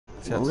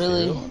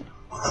Really?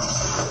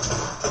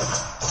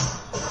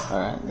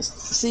 Alright.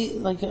 See,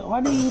 like,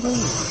 why do you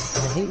leave?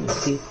 I hate when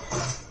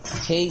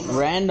hate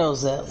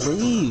randos that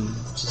leave.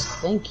 Just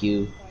thank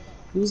you.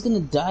 He was gonna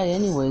die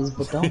anyways,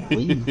 but don't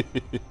leave.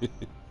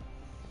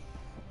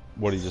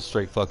 What, he just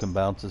straight fucking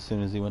bounced as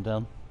soon as he went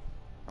down?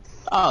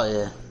 Oh,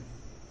 yeah.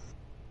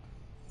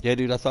 Yeah,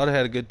 dude, I thought I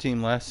had a good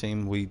team last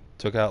team. We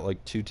took out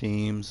like 2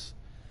 teams,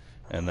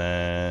 and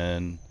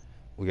then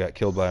we got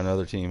killed by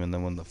another team, and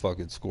then when the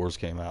fucking scores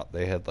came out,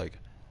 they had like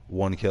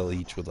 1 kill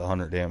each with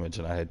 100 damage,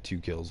 and I had 2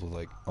 kills with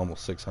like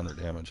almost 600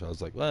 damage. I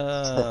was like,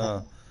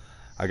 well,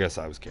 I guess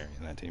I was carrying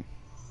that team.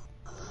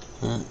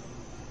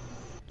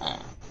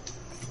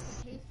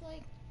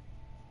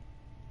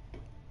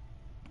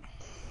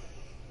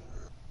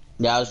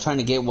 Yeah, I was trying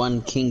to get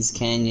one Kings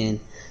Canyon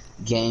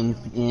game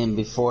in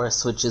before it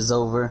switches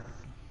over.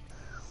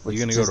 You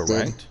gonna go to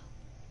ranked?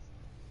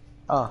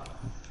 Oh.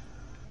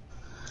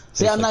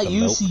 See, I'm not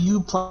used to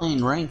you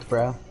playing ranked,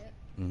 bro.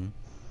 Mm-hmm.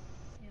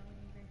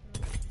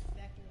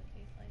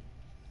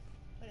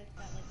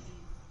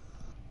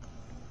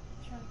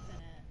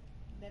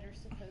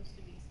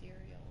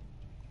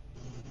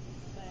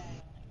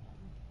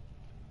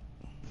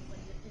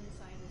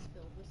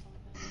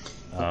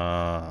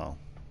 Oh.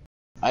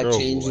 I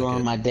changed one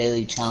of my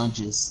daily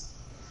challenges.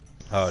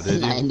 Oh,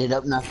 did you? I ended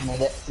up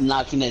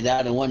knocking it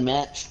out in one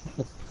match.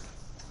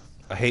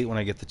 I hate when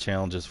I get the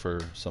challenges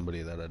for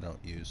somebody that I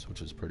don't use,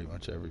 which is pretty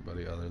much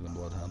everybody other than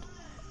Bloodhound.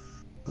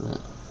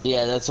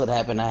 Yeah, that's what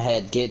happened. I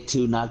had get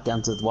 2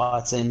 knockdowns with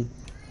Watson,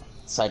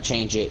 so I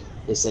changed it.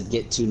 It said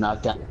get 2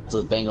 knockdowns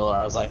with Bangalore.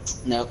 I was like,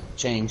 nope,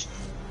 change.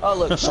 Oh,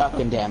 look,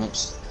 shotgun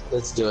damage.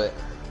 Let's do it.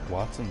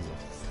 Watson's a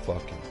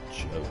fucking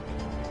joke.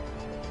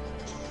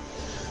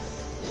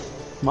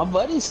 My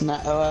buddy's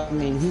not. I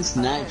mean, he's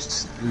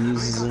nice. He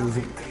uses them.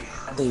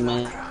 I think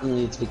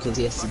mainly it's because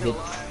he has to get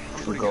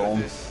a goal.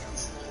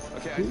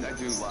 Okay, I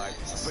do lie.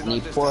 I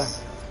need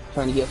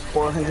trying to get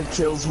 400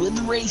 kills with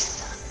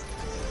Wraith.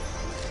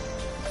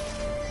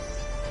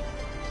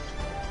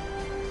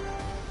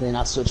 Then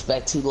I'll switch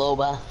back to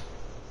Loba.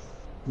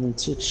 And then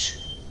switch.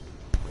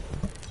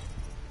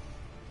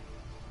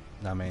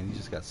 Nah, man, you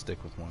just got to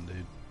stick with one,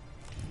 dude.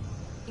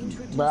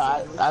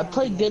 But I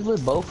played good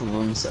with both of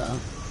them, so.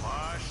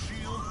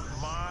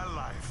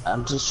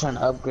 I'm just trying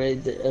to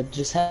upgrade.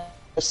 Just have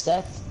a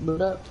stack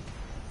lit up.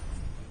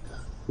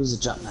 Who's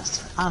the jump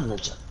master? I'm the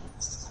jump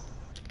master.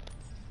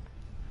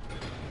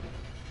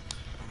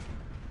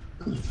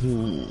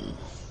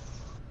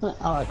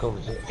 I like over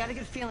here. Got a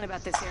good feeling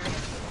about this area.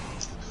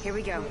 Here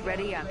we go.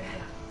 Ready up.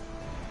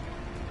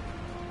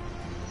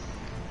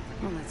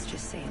 Well, let's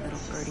just say little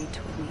birdie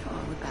told me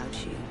all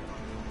about you.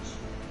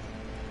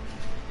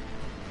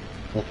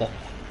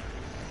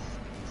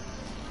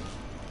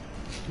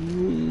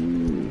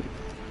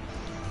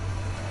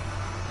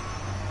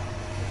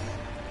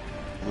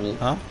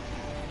 Huh?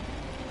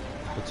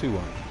 What's he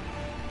want?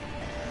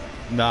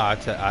 Nah, I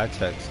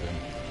text him.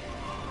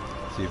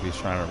 See if he's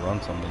trying to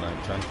run something.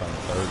 I'm trying to find a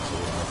third so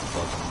we don't have to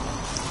fucking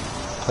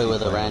play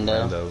with a rando.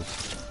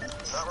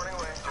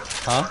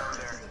 Huh?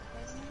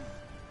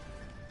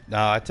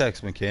 Nah, I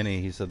text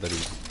McKinney. He said that he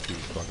was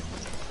fucking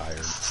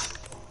tired.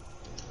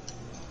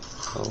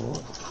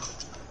 Oh.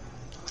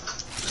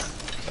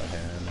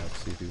 Let's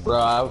see if he Bro,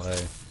 wants to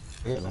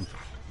play.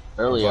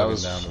 Earlier I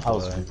was down to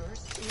play.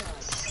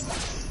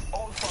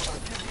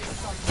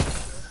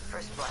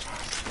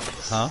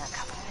 Huh?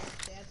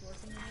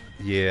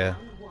 Yeah.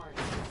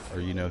 Or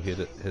you know,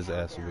 his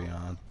ass will be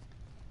on.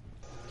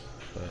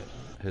 But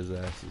his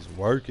ass is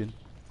working.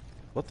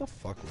 What the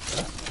fuck was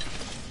that?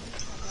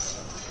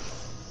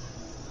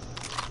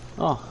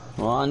 Oh,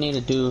 well, I need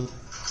to do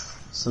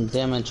some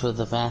damage with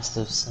the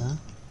Mastiffs, huh?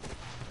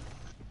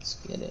 Let's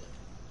get it.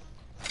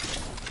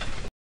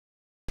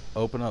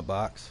 Open up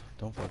box.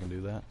 Don't fucking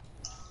do that.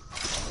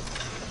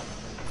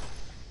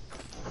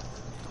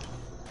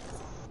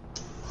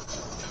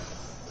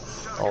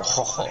 Oh,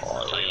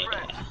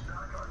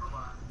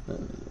 yeah.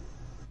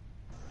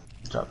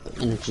 Drop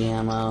the energy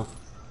ammo.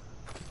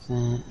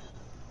 Ooh,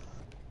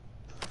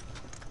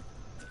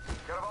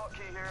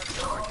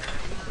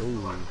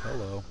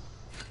 hello.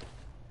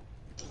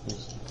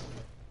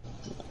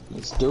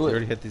 Let's do it. You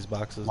already hit these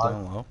boxes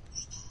down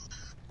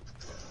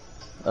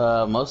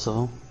low? Most of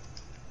them.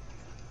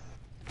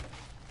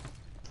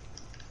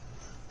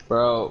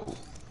 Bro,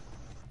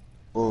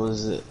 what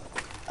was it?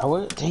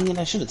 Dang it,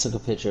 I should have took a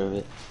picture of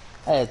it.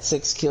 I had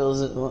 6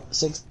 kills,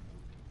 6,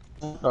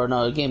 or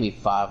no, it gave me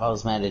 5. I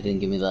was mad it didn't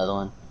give me the other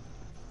one.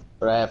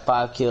 But I had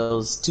 5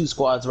 kills, 2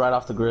 squads right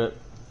off the grip,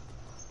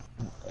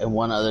 and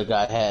one other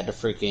guy had a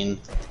freaking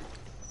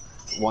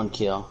 1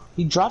 kill.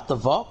 He dropped the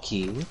vault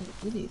key. What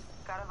did he?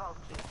 Got a vault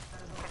key.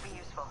 Could be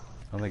useful.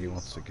 I don't think he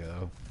wants to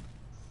go.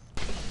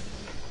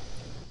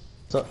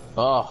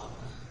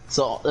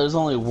 So there's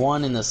only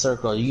 1 in the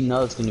circle. You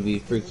know it's gonna be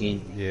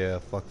freaking. Yeah,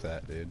 fuck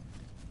that, dude.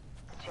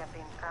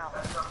 Champion out.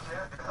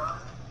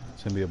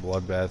 It's gonna be a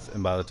bloodbath,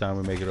 and by the time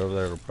we make it over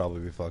there, it'll probably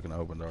be fucking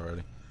opened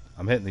already.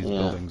 I'm hitting these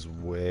buildings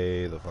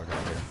way the fuck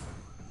out here.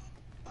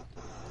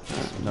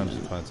 Sometimes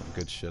you find some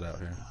good shit out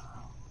here.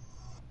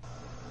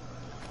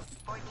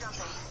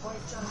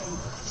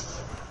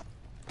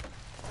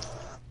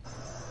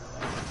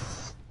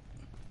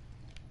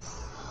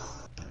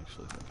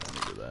 Actually, think I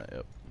needed that.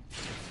 Yep.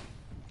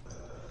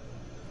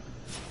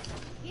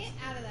 Get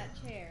out of that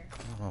chair. I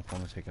don't know if I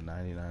want to take a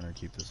 99 or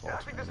keep this I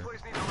think this alternator.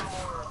 place needs a little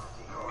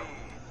more me.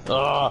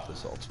 Oh,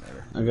 This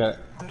alternator. I got it.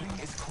 The ring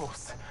is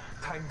close.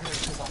 Time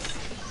reaches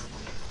us.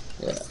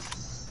 Yeah.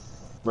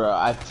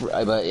 Bro,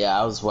 but yeah,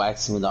 I was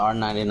waxing with the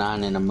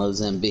R99 in a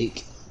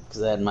Mozambique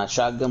because I had my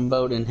shotgun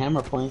boat in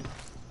Hammer Point.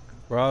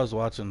 Bro, I was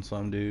watching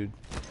some dude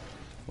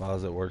while I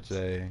was at work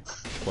today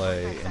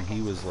play, and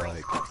he was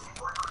like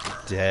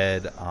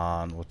dead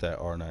on with that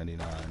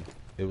R99.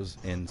 It was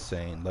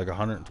insane, like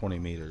 120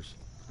 meters,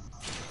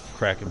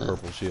 cracking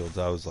purple shields.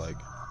 I was like,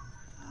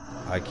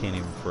 I can't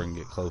even freaking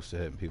get close to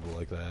hitting people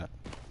like that.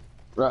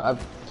 Bro,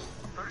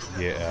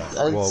 Yeah,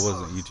 well, it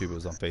wasn't YouTube, it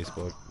was on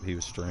Facebook. He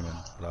was streaming,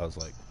 but I was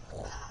like,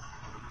 oh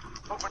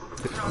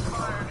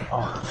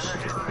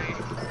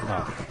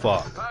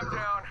fuck. I'm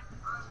down.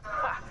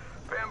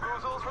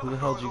 Bamboozles Who the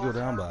hell did you go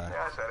down by?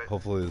 Yeah, I said it.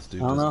 Hopefully this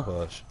dude I don't doesn't know.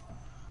 push.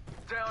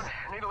 Down.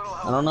 Need a little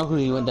help. I don't know who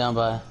you went down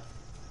by.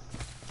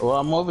 Well,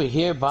 I'm over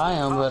here by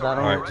him, but I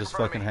don't. Alright, just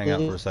fucking hang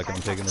out for a second.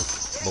 I'm taking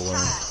this balloon.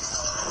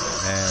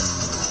 And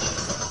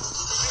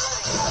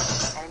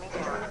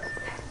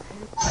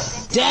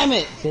Damn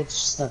it! Bitch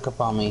snuck up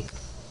on me.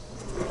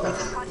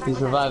 He's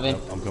reviving.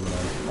 I'm coming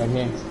in. Right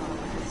here.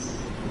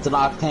 It's an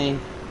octane.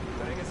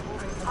 The ring is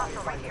moving to my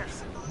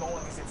fingers. No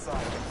one is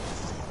inside.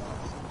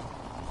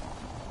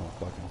 I'll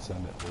fucking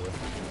send it, boy.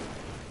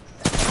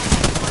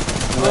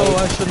 Oh,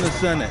 I shouldn't have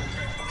sent it.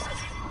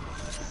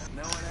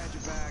 No one had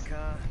your back,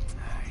 huh? I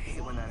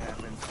hate when that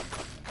happens.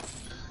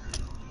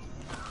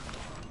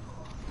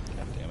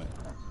 God damn it.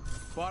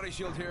 Body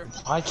shield here.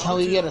 Why can't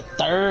we get a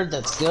third?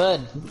 That's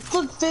good.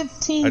 Look,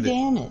 15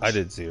 damage. I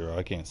did 0.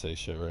 I can't say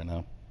shit right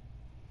now.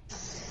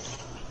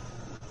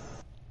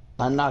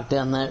 I knocked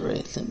down that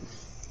wraith and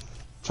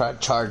tried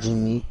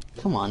charging me.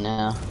 Come on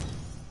now.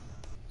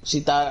 I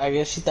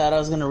guess she thought I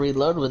was gonna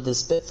reload with this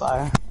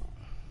Spitfire.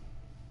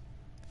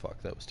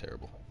 Fuck, that was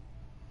terrible.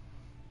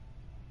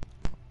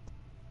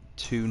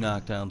 2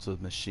 knockdowns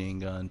with machine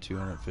gun,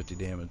 250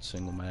 damage,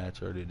 single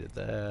match. Already did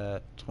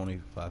that.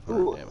 2,500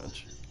 Ooh.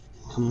 damage.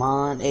 Come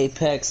on,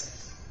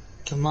 Apex.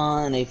 Come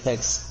on,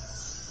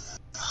 Apex.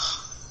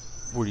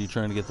 Were you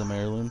trying to get them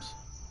heirlooms?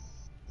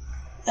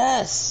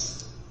 Yes.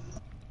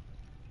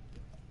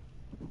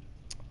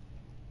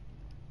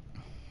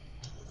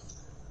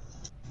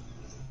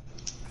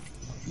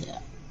 Yeah.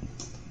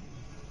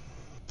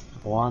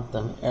 I want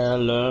them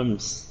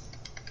heirlooms.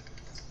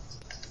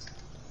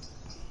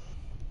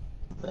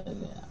 But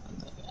yeah,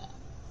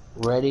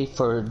 ready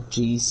for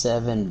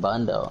G7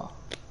 bundle.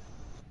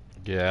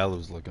 Yeah, I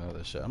was looking at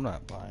this shit. I'm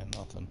not buying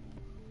nothing.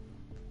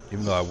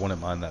 Even though I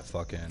wouldn't mind that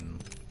fucking...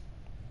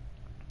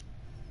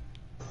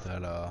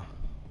 That,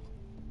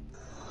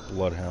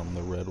 Bloodhound,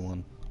 the red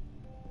one.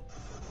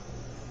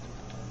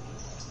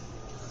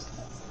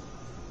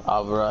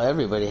 Oh, bro,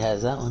 everybody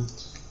has that one.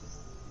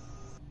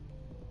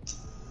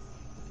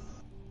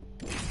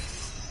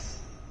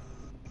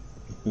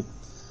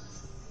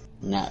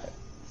 No.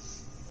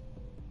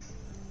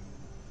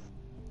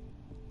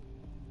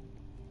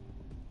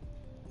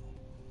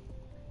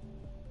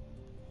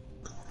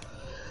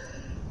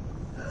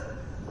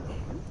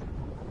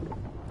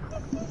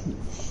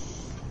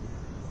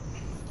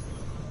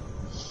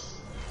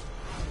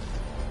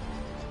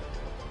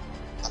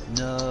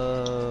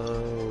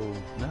 No,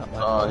 not my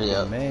fucking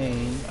yeah.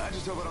 main. I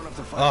just hope I don't have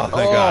to fight. Oh,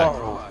 thank God.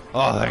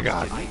 Oh, thank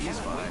God. I know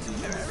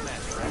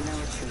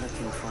what you're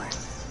looking for.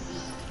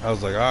 I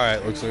was like,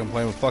 alright, looks like I'm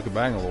playing with fucking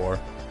Bangalore.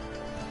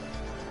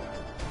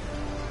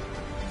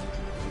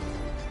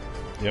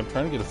 Yeah, I'm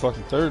trying to get a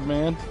fucking third,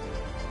 man.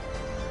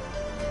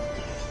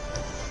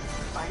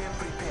 I am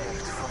prepared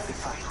for the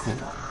fight.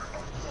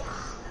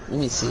 Let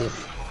me see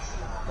if.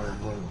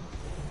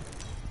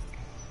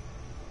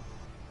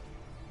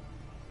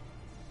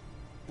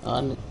 Oh,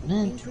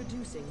 man.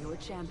 Introducing your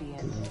champion.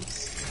 You've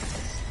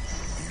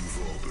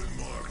all been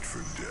marked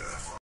for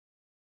death.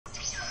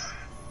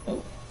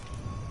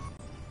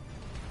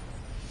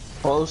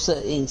 Rosa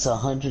Inc.'s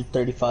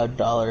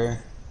 $135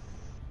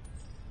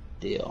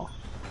 deal.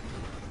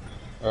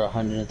 Or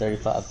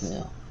 135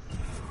 mil.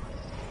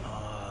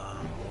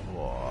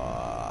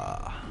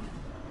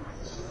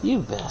 You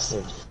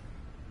bastard.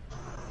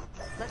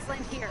 Let's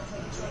land here.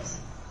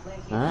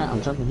 Alright,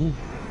 I'm jumping here.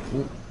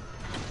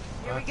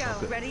 Here we go.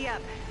 Ready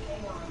up.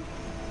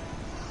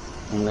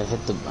 I'm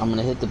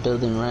gonna hit the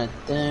building right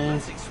there.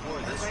 Ready to explore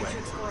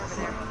over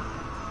there.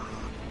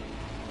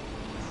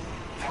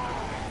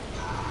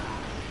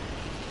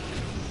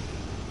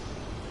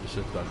 This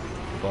shit's about to be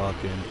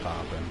fucking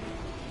popping.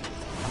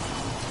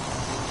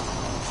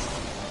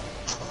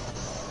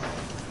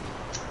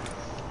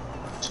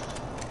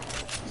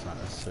 It's not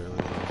necessarily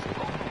what I should.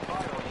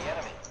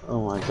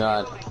 Oh my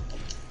god.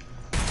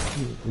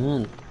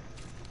 Good.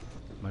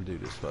 My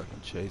dude is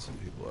fucking chasing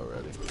people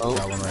already. Oh.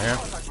 Got one right here.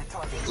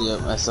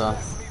 Yep, I saw.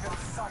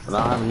 But I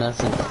don't have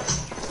nothing.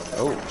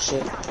 Oh,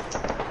 shit.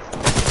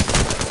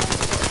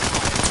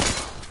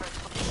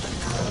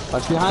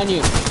 Watch behind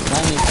you.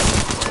 Behind you.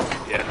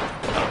 Yeah.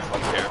 Oh,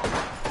 fuck here.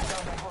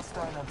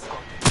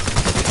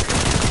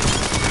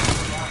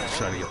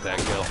 Trying to get that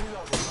kill.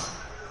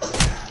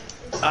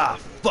 Ah,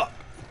 fuck.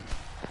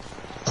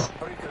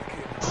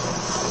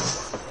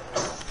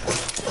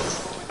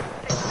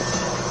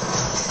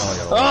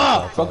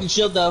 Oh, broken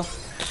shield though.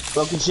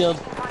 Broken shield.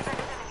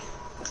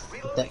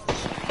 Get that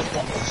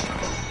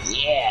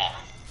bitch. Yeah.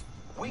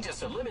 We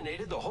just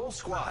eliminated the whole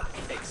squad.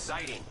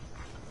 Exciting.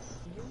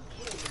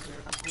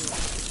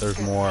 There's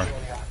more.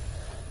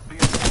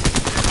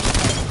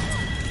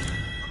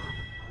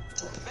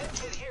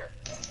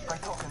 I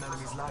talk an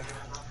enemy's life.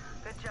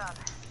 Good job.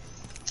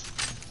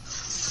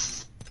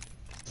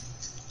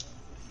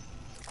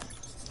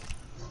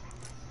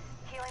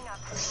 Healing up.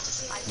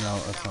 No,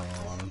 that's not what I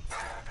wanted.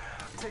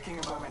 Taking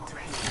a moment to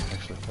heal.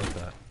 Actually, fuck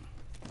that.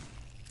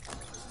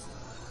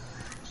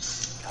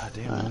 God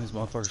damn, man, these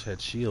motherfuckers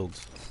had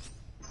shields.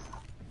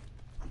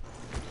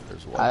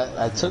 There's one.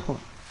 I took one.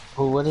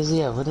 Oh, what does he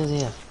have? What does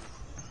he have?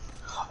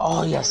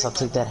 Oh, yes, I'll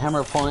take that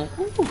hammer point.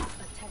 Ooh.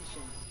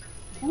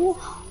 Ooh.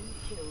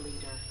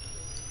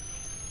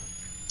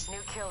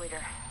 New kill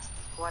leader.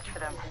 Watch for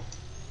them.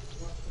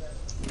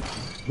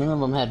 None of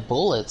them had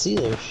bullets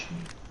either.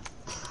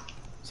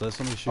 Is that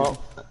somebody shooting?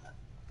 Oh.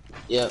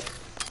 Yep.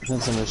 I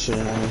think somebody's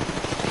shooting at me.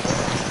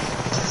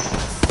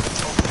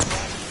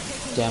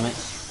 Damn it.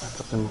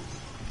 Fucking...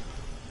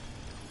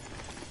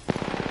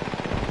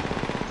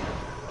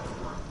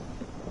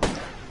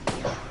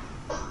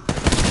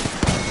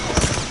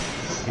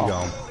 Keep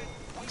going.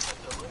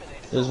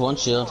 There's one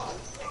shield.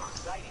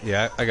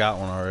 Yeah, I got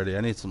one already.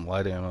 I need some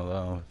light ammo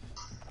though.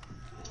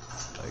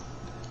 Like,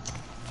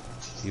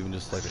 even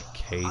just like a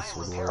case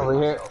would work.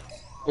 Over here.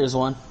 Here's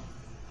one.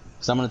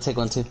 So I'm gonna take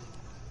one too.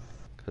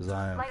 Cause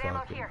I am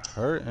fucking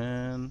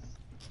hurting.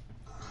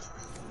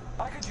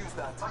 I could use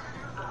that.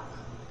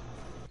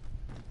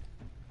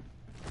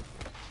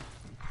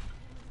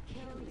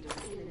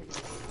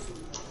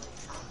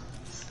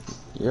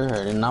 You're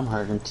hurting, I'm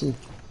hurting too.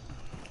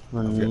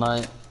 Running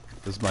light.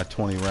 This is my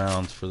 20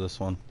 rounds for this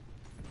one.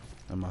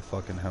 And my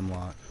fucking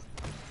hemlock.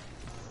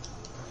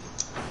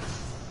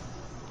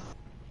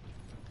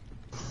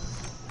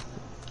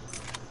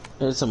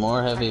 There's some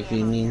more heavy if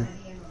you need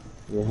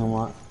your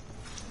hemlock.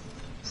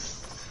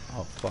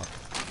 Oh fuck.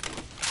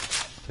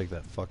 Take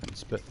that fucking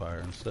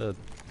Spitfire instead.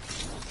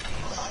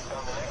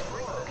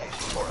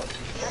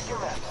 Check your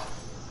map.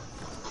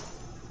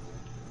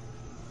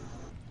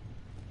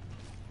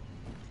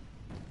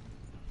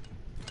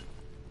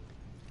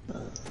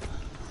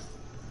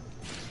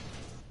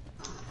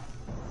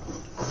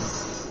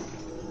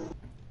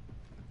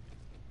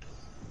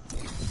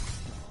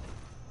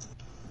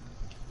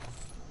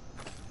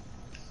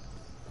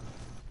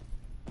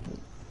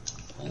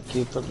 Thank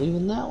you for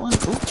leaving that one. Ooh,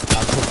 I'll take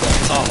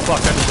that. Oh fuck,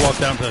 I just walked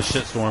down to a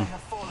shitstorm.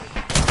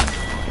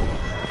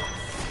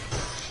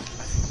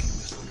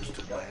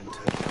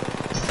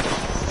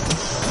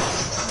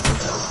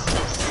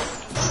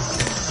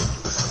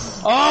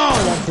 Oh,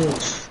 that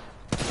bitch.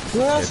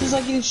 Where else was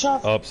I getting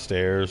shot?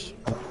 Upstairs.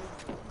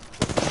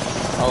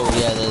 Oh,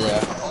 yeah, they're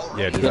there.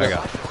 Yeah, dude, Get I him.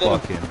 got Get him.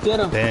 fucking Get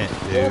him. bent,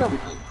 Get dude. him.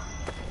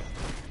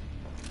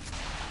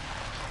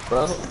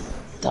 Bro.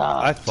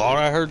 I thought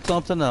I heard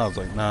something, and I was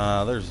like,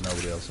 nah, there's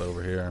nobody else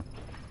over here.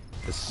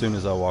 As soon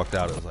as I walked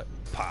out, it was like,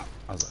 pop.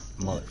 I was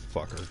like,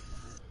 motherfucker.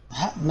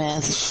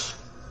 Man.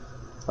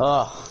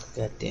 Oh,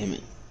 god damn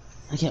it.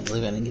 I can't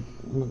believe I didn't get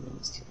one of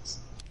those kills.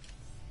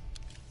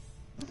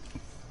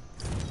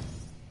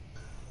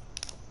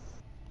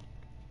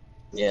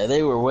 Yeah,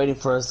 they were waiting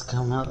for us to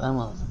come out. That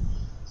motherfucker.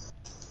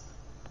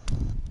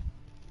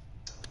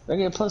 Did I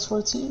get a plus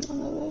 14 on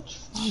that bitch?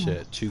 Oh.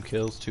 Shit, 2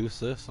 kills, 2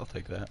 assists. I'll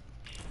take that.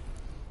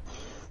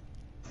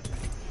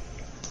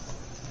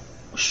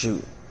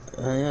 Shoot.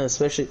 Yeah,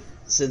 especially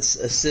since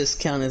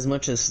assists count as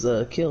much as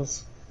the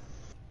kills.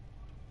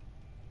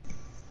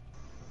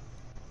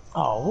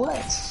 Oh,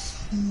 what?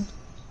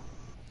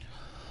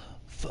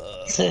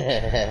 Fuck.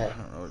 I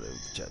don't know what to do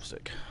with the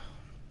chapstick.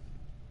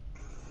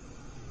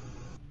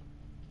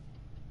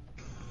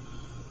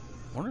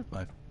 I wonder if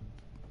my...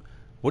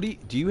 What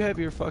do you have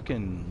your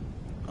fucking...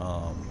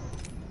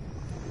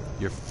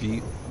 your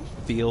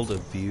field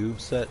of view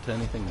set to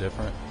anything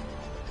different?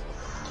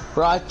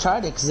 Bro, I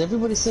tried it because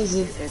everybody says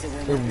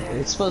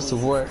it's supposed to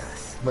work,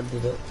 but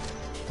did it?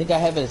 I think I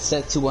have it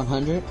set to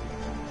 100.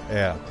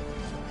 Yeah.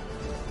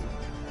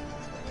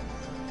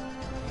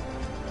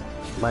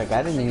 Like,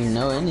 I didn't even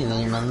know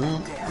anything on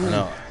that.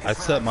 No, I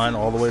set mine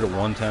all the way to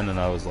 110 and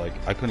I was like,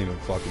 I couldn't even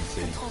fucking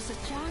see.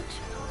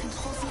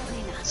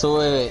 So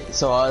wait,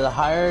 so the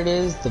higher it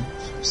is, the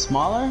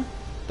smaller?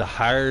 The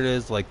higher it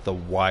is, like, the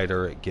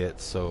wider it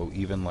gets, so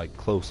even, like,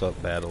 close-up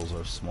battles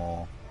are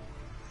small.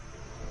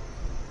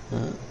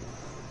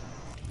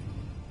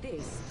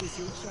 This is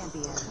your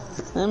champion.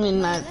 I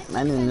mean, I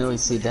didn't really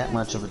see that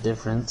much of a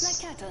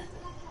difference.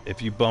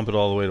 If you bump it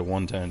all the way to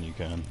 110, you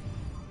can.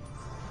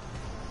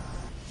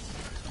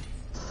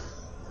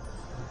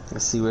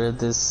 Let's see where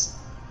this.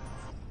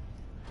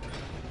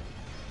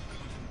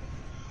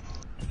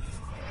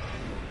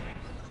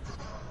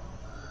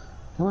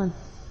 Come on.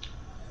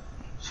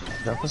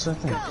 Drop us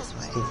right there.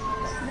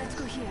 Let's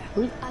go here.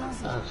 Wait.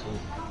 Allons-y. Okay.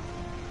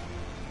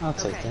 I'll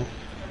take that.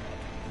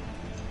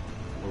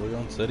 Are we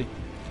on city?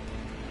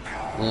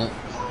 Yeah.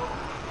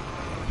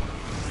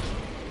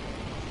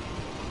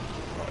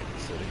 I like the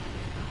city.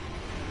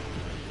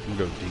 I'm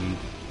gonna go D.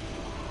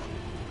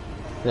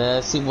 Yeah,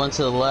 I see one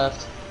to the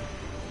left.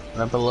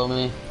 Right below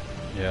me.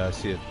 Yeah, I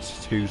see a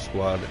 2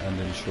 squad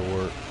ending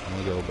short.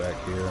 I'm gonna go back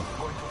here.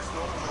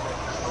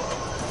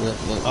 Yep,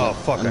 yep, Oh yep.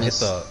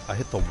 fuck! I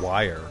hit the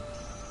wire.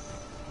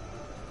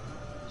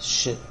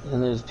 Shit.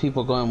 And there's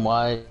people going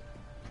wide.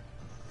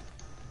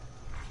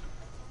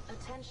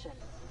 Attention.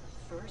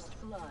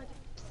 First blood.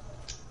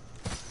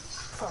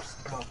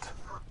 First blood.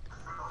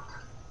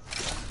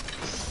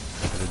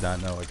 I did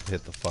not know I could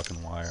hit the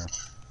fucking wire.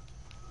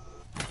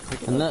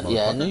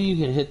 Yeah, I knew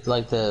you could hit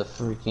like the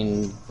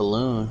freaking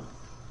balloon.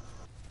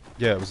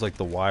 Yeah, it was like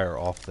the wire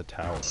off the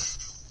tower.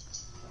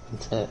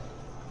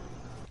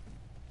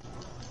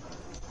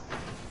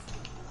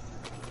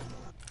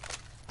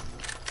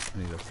 I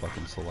need a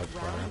fucking select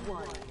fire. Round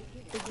 1.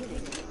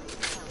 Beginning.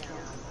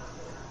 Countdown.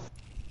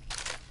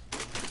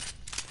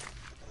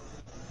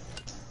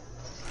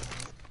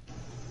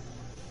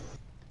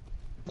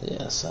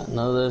 Yes, I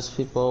know there's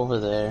people over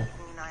there.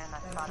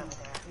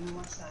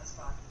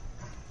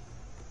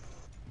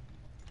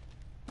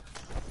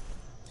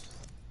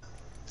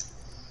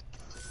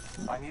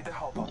 I need the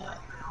help.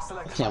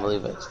 Select I can't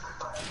believe it.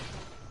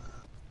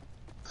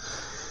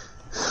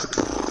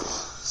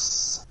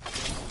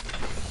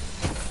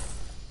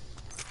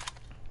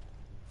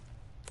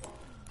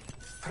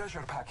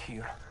 treasure pack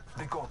here.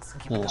 The goats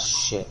keep Oh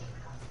shit.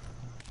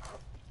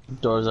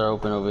 Doors are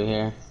open over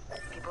here.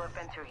 People have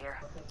been through here.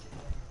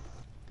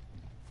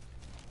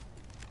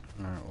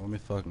 Alright, let me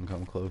fucking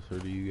come closer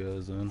to you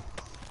guys then.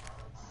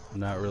 I'm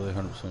not really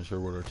 100% sure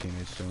what our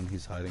teammate's doing.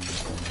 He's hiding in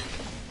the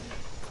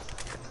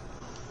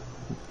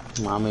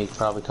corner. Mommy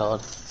probably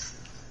called.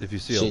 If you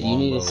see Shit, a you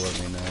need longbow, to- let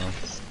me know.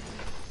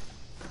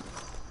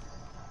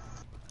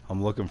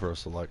 I'm looking for a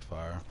select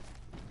fire.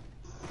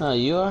 Oh,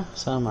 you are?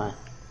 So am I.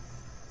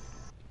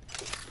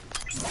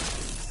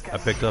 I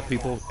picked up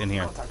people in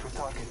here. contact with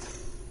target.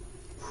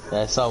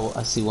 Yeah,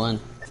 I see one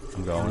I'm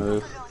on the going.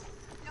 roof.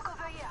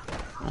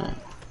 Alright.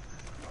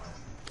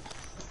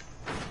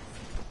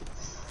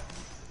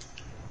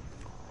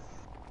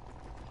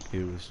 He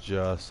was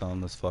just on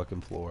this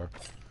fucking floor.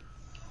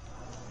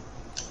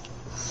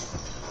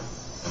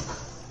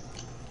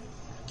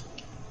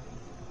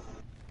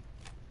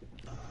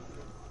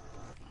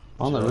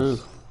 On the Just-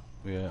 roof.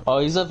 Yeah. Oh,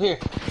 he's up here.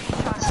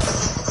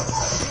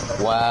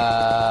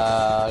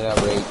 Wow, I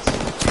got raped.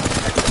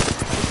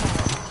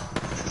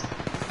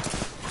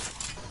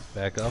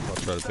 Back up. I'll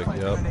try to pick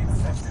you up.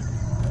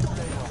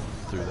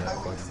 Through that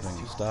fucking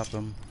thing to stop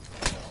him.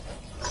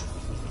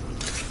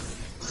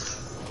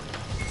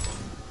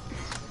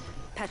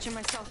 Patching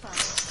myself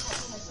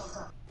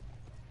up.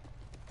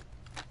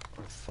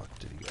 Where the fuck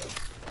did he go?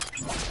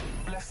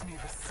 Bless me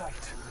with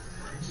sight.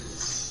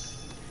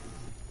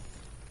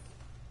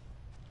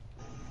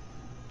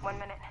 1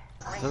 minute.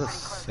 Is that a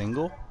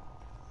single?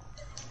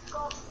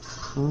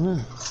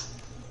 Mhm.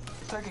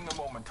 Taking a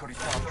moment to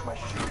recharge my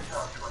shield.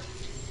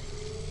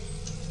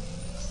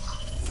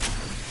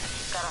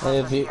 Hey,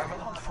 if you, I will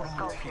hunt for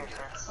loot here.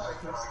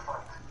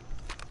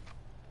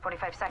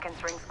 45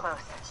 seconds, rings close.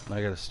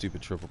 I got a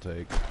stupid triple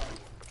take.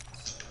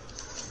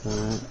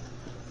 alright.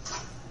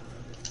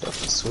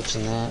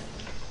 Switching that.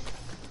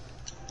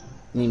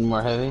 Need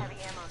more heavy? Heavy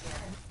ammo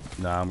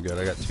here. Nah, I'm good.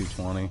 I got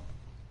 220.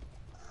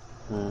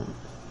 Alright.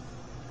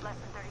 Less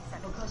than 30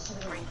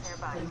 seconds. Rings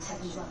nearby.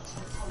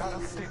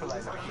 Barrel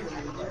stabilizer here.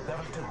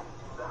 Level 2.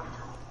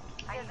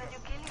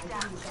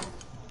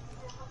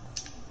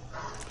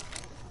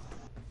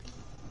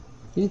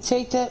 You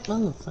take that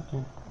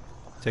motherfucker.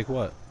 Take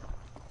what?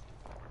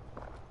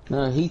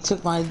 No, he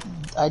took my.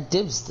 I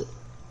dibsed it.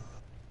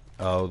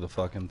 Oh, the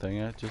fucking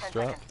thing I just 10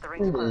 dropped? seconds. The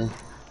rings close.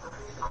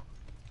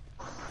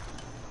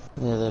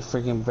 Yeah, the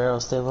freaking barrel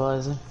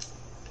stabilizer.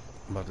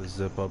 I'm about to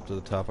zip up to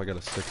the top. I got a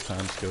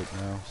 6x scope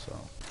now, so.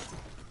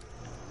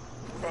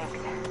 Thanks.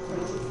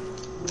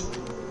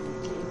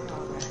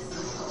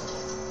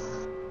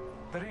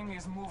 The ring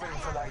is moving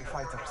Falahi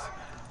fighters.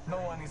 No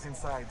one is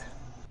inside.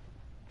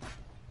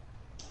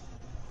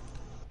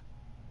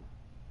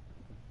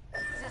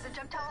 There's a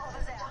jump tower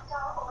over there.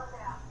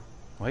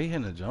 Why are you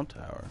hitting a jump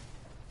tower?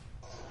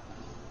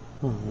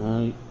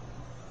 Oh,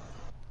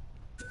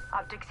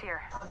 Optics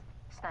here.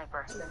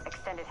 Sniper.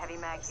 Extended heavy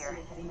mag here.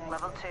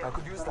 Level 2. I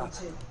could use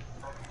that.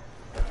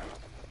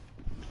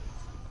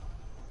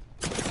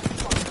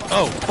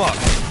 Oh, fuck!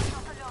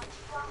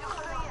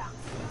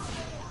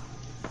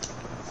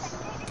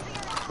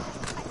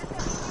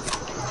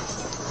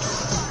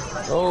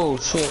 oh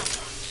shit.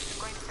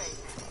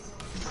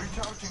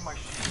 Recharging my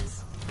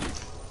shields.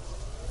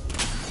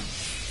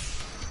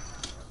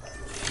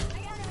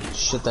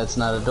 shit, that's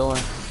not a door.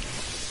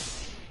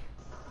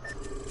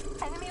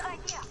 Enemy right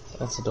here.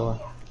 That's a door.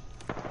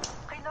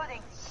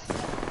 Reloading.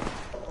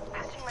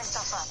 Patching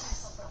myself up.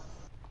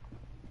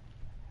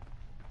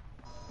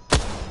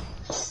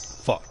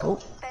 Fuck. Oh,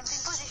 Fence in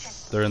position.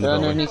 They're in the they're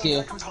building. underneath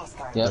you.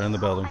 They're Yep, in the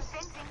building.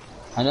 Fencing.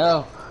 I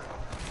know.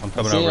 I'm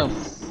coming See over. 'em.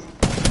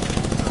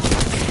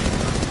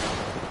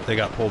 They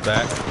got pulled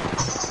back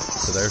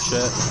to their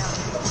shit.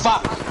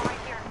 Fuck! Right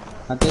here.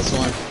 Not this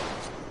one.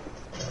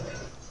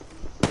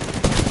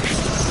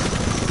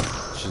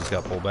 She's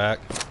got pulled back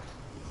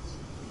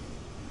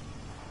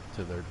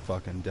to their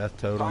fucking death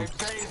totem.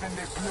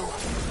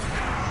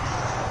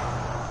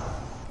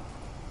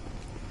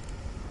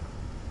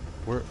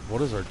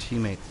 What is our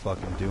teammate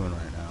fucking doing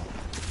right now?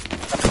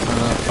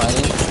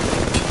 Fighting.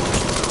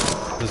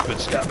 This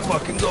bitch got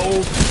fucking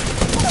gold.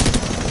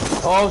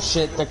 Oh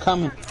shit, they're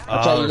coming.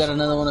 Watch out, you got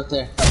another one up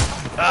there.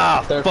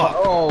 Ah, They're fuck.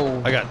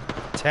 Oh, I got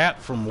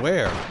tapped from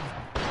where?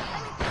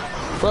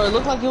 bro, it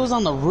looked like it was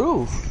on the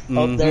roof.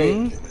 Oh, there.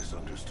 You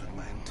misunderstood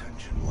my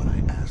intention when I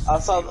asked I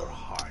saw for your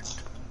heart.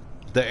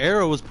 The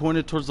arrow was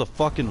pointed towards the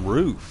fucking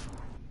roof.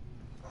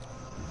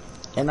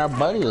 And our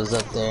buddy was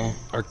up there.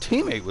 Our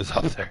teammate was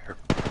up there.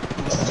 What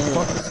the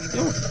fuck is he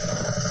doing?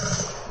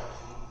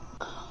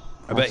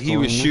 I bet he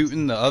was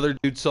shooting. The other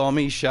dude saw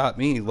me, shot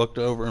me, looked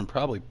over, and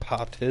probably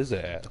popped his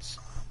ass.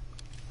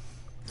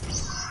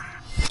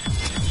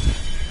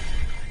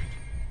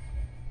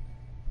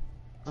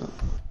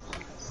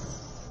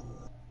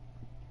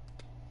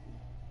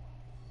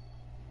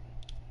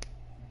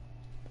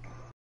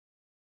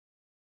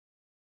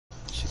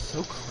 She's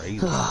so crazy.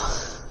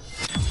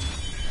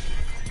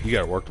 You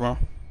gotta work tomorrow?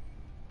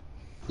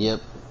 Yep.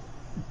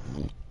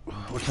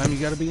 What time you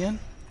gotta be in?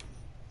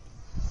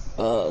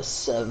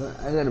 7.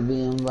 I gotta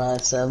be in by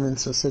 7,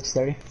 so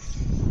 6:30.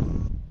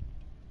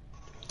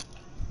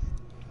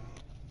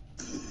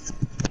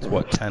 It's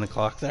what, 10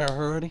 o'clock there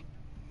already?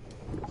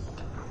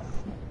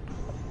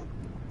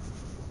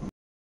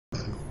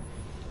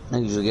 I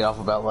usually get off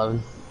about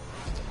 11.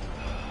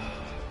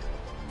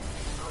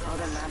 All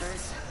that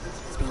matters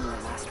is being the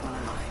last one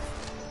alive.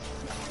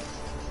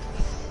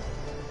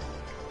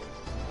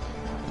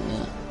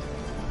 Yeah.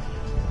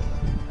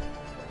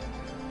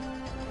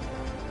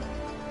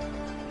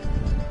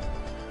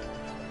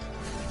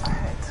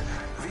 Ahead,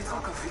 we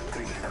talk of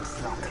victory and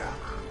slaughter.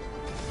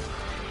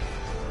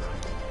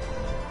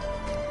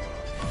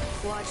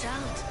 Watch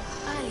out.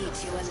 I'll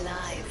eat you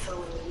alive.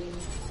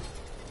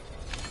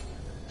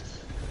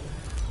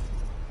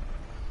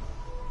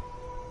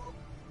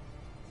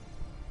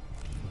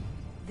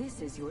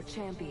 This is your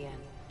champion.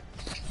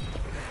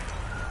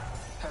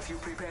 Have you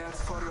prepared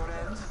for your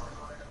end?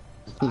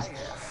 He's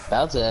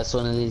about to ask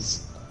one of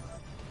these.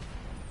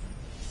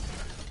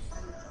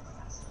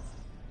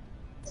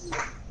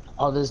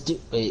 Oh, this dude.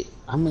 Wait,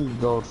 I'm in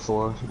gold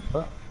 4.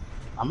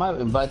 I might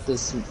invite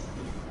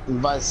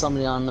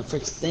somebody on the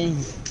freaking thing.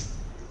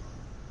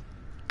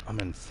 I'm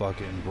in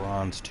fucking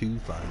bronze 2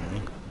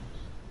 finally.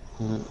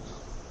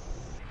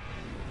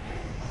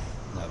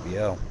 Not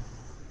BL.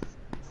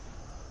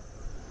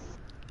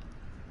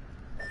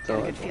 Got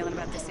a good feeling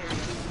about this area.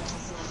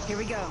 Here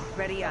we go.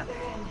 Ready up.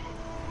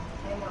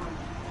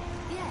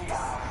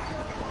 Yes.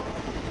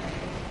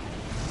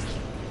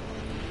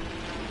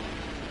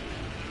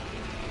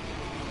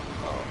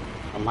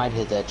 I might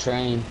hit that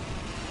train.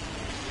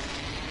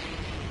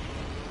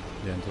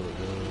 Yeah, until it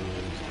goes.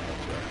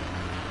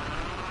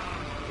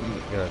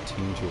 Got a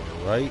team to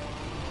our right.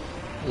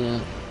 Yeah.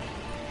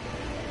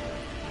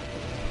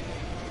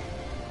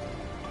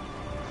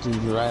 Dude,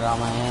 you're right on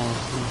my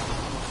ass.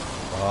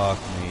 Fuck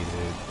me,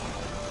 dude.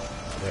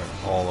 They're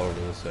all over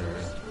this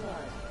area.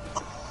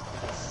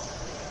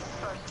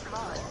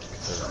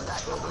 They're in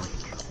this building.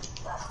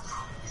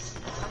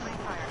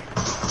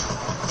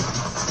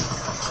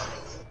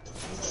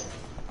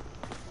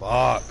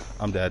 Fuck.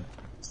 I'm dead.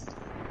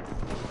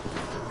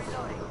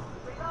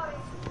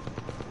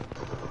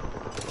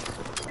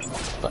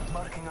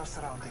 Marking our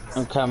surroundings.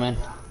 I'm coming.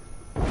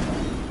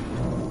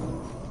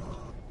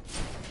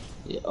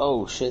 Yeah,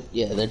 oh shit,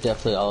 yeah, they're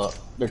definitely all up.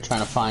 They're trying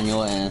to find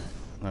your ass.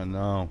 I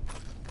know.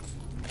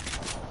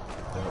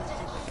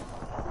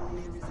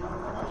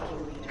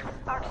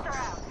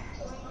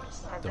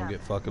 Don't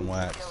get fucking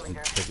waxed and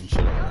picking shit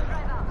up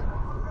right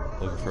now.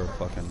 Looking for a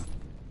fucking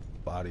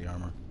body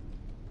armor.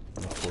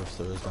 Of course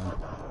there is one.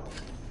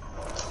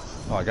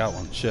 Oh, I got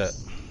one. Shit.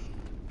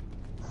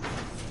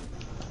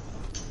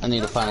 I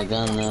need to find a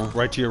gun now.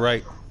 Right to your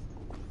right.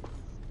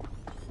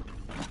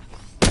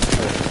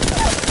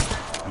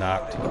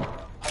 Knocked. I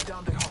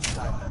downed the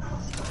hostile.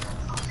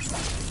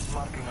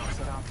 Marking our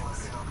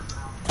surroundings.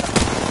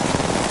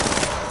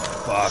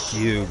 Fuck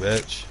you,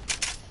 bitch.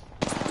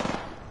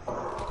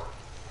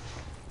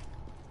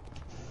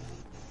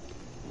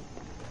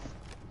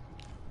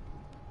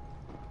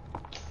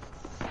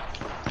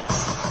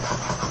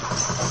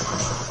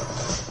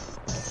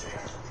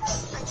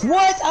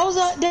 What? I was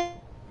out there.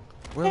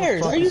 Where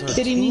the fuck Are you is our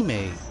kidding me?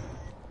 teammate?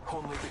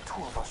 Only the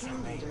two of us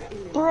remain.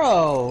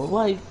 Bro,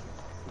 like...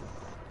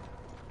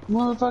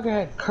 Motherfucker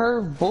had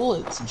curved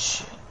bullets and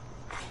shit.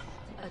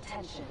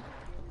 Attention.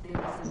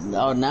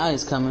 Oh, now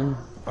he's coming.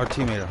 Our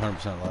teammate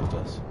 100% left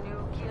us.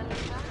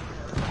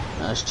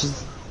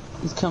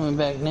 He's coming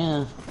back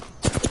now.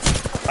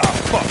 Ah,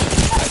 fuck.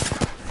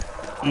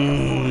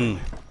 Mmm.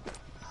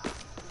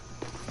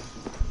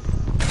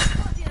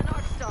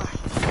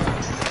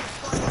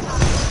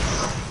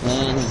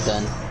 And he's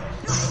done.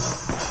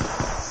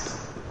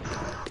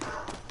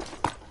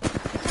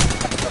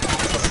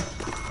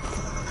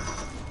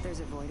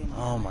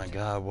 Oh my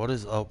god, what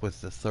is up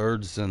with the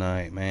thirds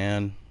tonight,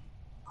 man?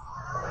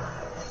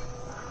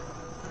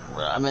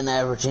 I've been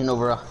averaging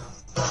over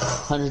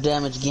 100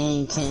 damage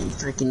game. Can't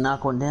freaking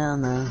knock one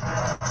down though.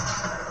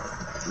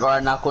 Or I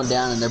knock one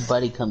down and their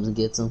buddy comes and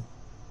gets him.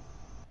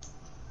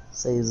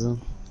 Saves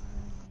him.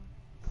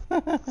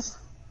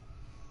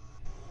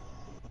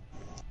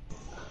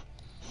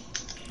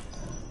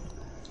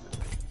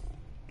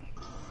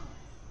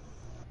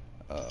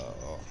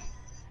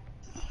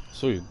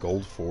 So you're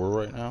gold 4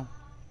 right now?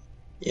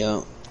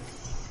 Yep.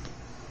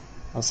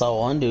 I saw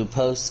one dude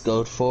post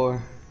gold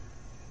 4.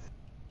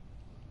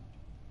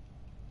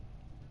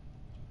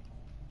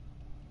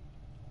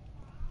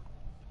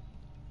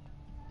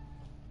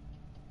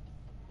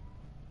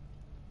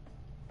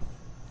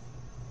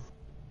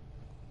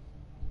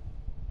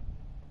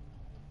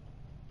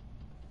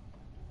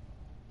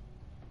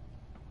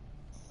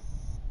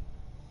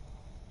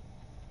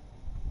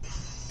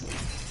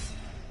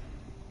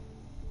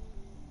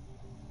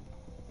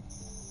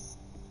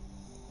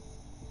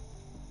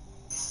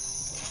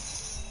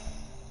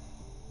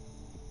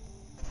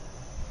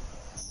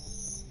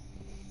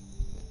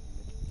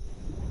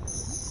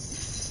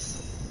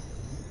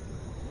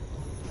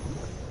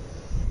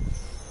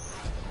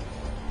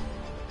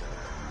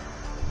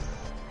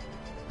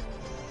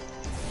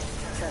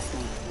 Trust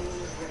me.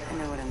 I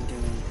know what I'm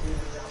doing.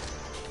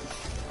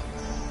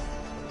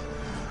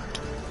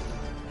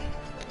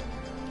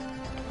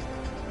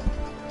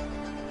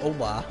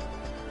 Hola.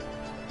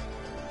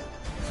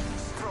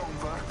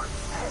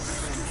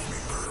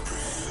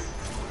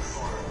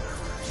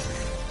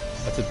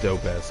 That's a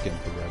dope ass skin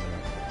for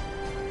Revenant.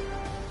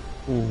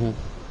 Mm-hmm.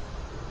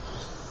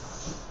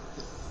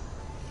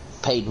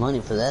 Paid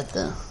money for that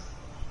though.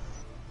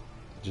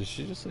 Did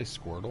she just say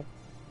Squirtle?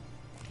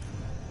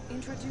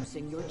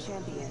 Introducing your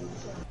champion.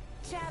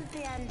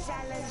 Champion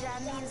challenger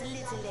means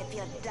little if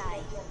you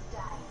die.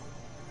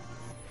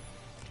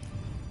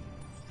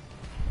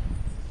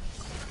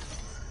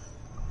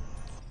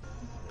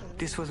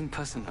 This wasn't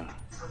personal.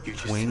 You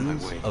just Wings in my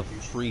way. of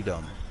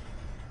Freedom.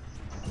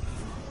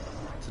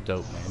 It's a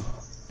dope name.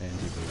 And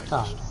you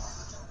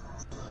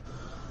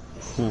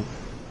Oh.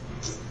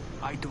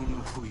 I don't know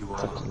who you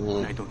are,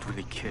 and I don't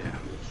really care.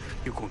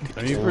 You're going to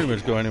I mean, you pretty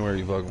much go anywhere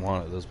you fucking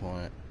want at this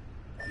point.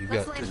 You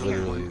got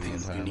literally the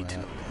entire you need to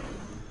map.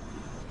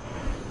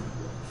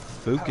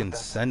 know. Fucking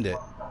send it.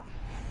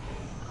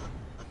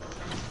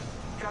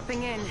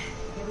 Dropping in.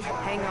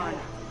 Hang on.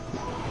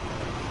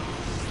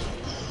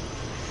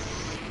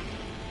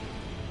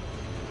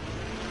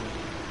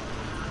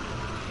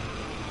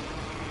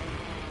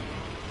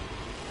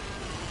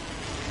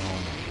 Oh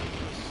my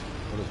goodness.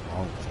 What is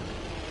wrong with her?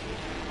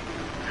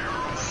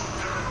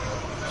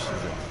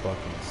 She's a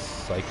fucking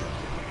psycho.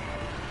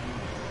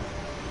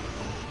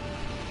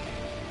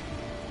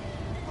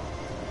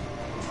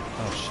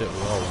 Oh shit, we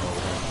all went over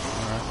there.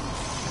 Alright.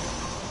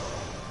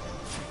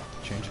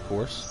 Change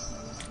course.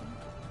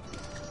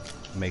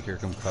 Make her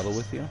come cuddle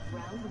with you.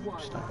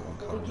 She's not gonna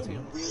cuddle with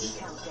you.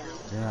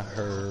 You're not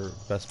her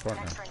best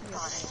partner.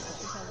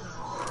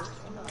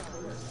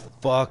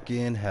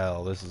 Fucking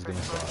hell, this is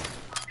gonna suck.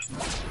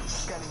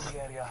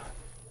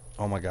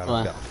 Oh my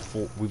god,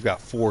 we've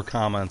got 4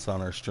 comments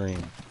on our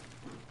stream.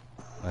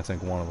 I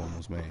think one of them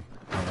was me.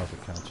 I don't know if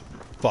it counts.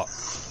 Fuck.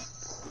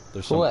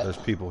 There's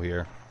people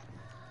here.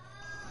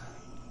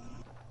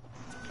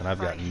 And I've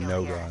got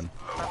no gun.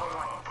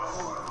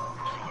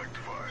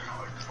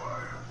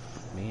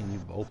 Me and you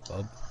both,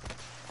 bub.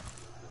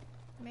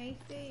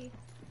 Macy.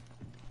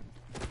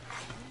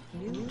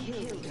 New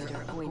kill leader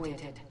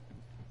appointed.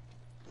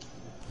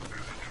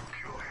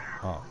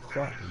 Oh,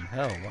 fucking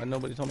hell. Why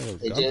nobody told me there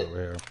was They guns did. over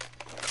here?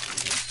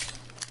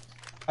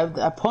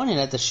 I pointed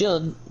at the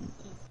shield.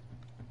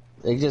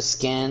 They just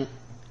scan.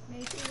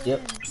 Macy Yep.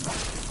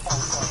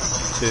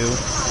 wins. 2,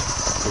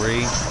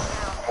 3.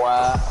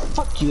 Wow.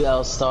 Fuck you,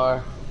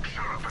 L-Star.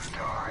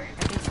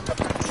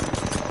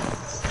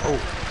 Oh,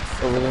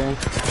 over there.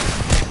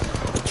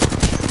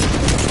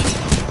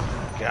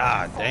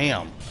 God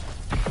damn.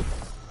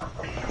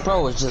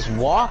 Bro was just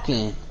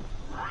walking.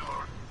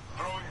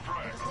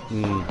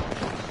 Mm.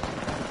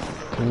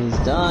 And he's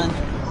done.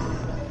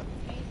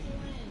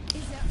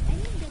 Is there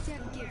any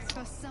better gift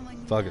for someone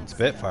you Fucking love?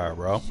 Spitfire,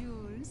 bro.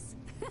 Jules.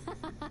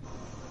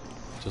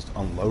 Just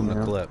unloading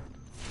a clip.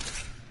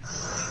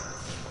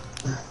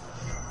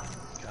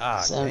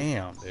 God So-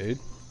 damn, dude.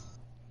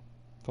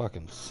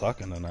 Fucking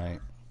sucking tonight.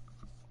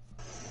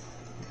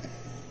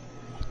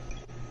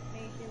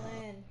 Macy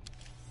Lynn.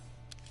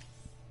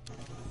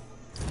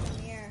 Come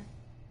here.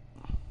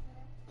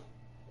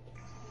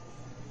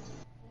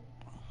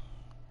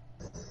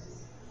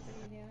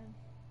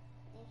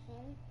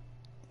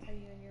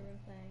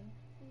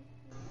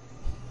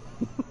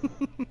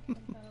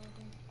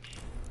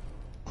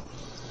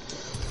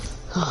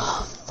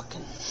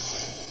 Fucking.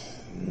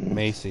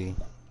 Macy,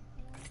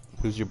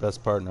 who's your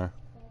best partner?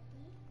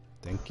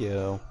 Thank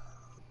you.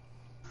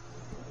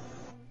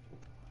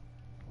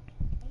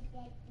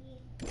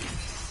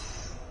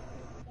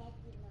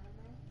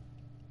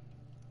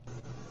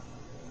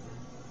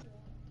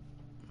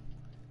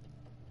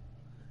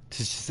 Did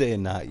she say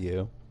not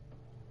you?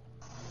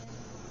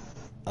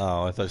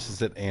 Oh, I thought she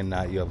said and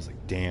not you. I was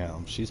like,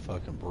 damn, she's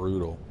fucking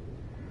brutal.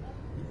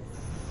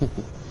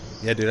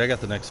 Yeah, dude, I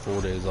got the next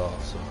 4 days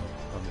off, so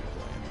I'm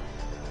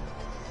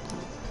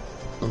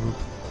gonna play.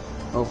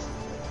 Oh.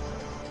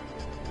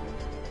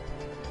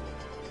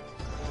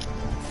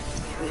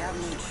 We have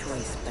no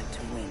choice but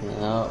to win.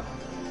 No.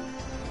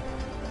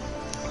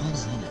 What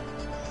is that?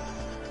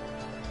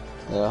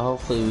 Yeah,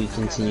 hopefully we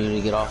continue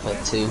to get off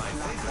at 2.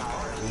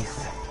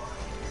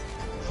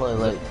 Play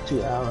like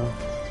 2 hours.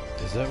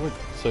 Is that what?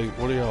 So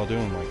what are y'all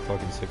doing? Like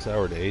fucking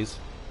 6-hour days?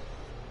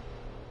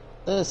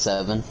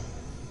 7.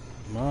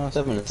 Must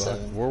 7 be to fuck-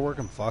 7. We're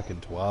working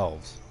fucking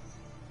 12s.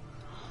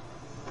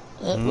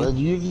 Well,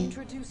 you're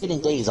getting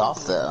days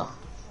off though.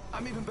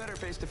 I'm even better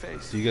face to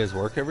face. Do you guys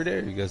work every day,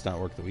 or you guys not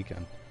work the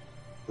weekend?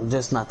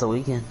 Just not the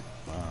weekend.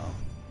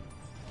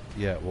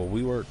 Yeah, well,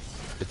 we work.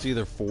 It's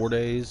either 4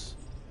 days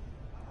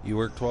you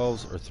work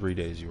 12s, or 3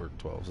 days you work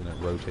 12s, and it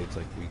rotates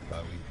like week by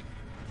week.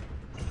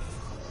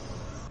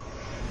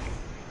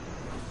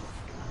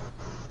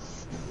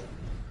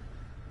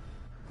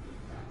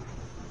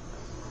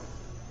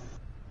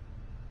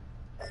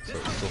 So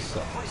it still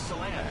sucks. Place to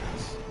land.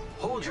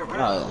 Hold your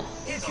breath Oh.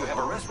 if you have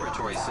a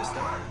respiratory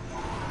system.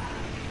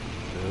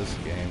 Dude, this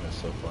game is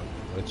so fucking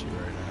glitchy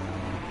right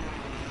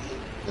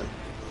now.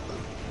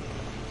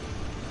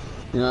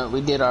 You know what?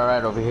 We did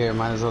alright over here.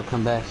 Might as well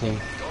come back here.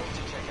 Going to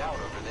check out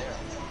over there.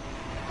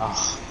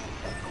 Oh.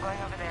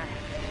 Going over there.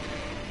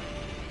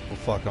 Well,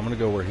 fuck, I'm gonna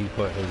go where he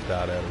put his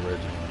dot at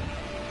originally.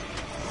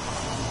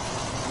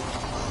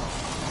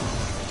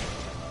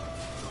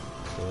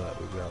 So that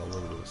we've got a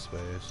little bit of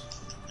space.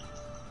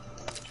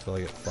 I feel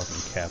like I get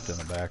fucking capped in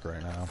the back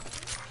right now.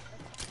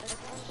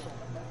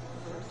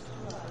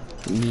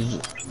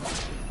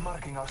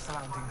 Marking our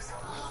surroundings.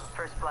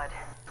 First blood.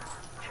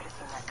 Should have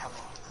seen that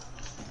coming.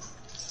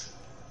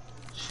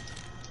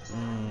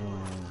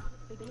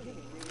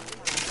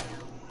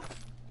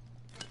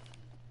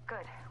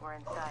 Good. We're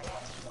inside.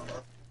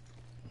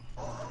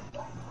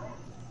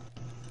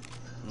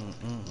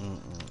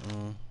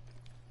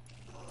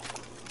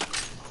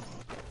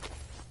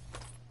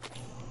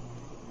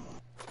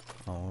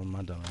 Oh, what am I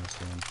done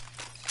doing?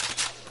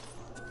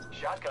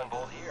 Shotgun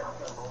bolt here.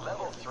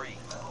 Level 3.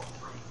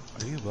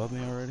 Are you above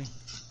me already?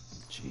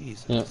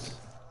 Jesus. Yep.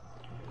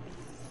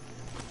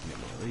 Get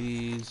one of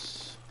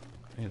these.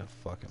 I need a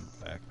fucking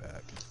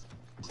backpack.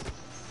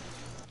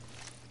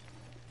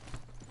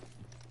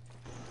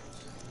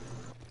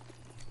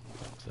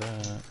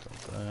 Dump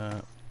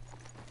that.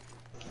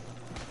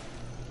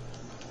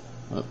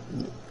 Oh,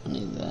 I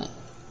need that.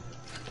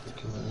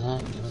 Give me that.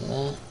 Give me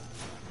that.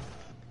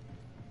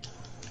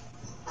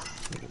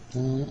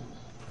 Give me that.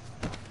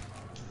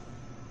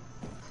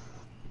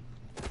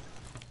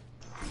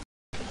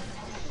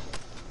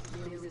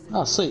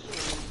 Oh, sweet.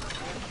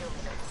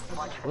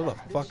 Where the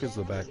fuck is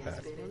the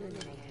backpack?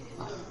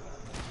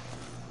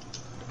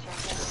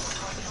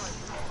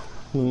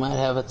 We might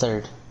have a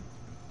third.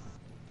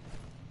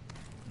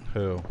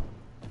 Who?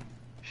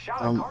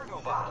 Shot a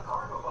cargo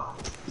bot.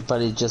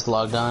 But he just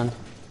logged on.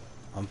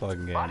 I'm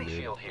fucking game, Body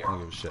dude. shield here. I don't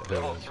give a shit. Who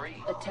Level it is.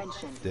 3.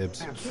 Attention. Dibs.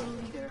 Kill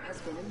leader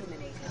has been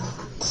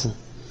eliminated.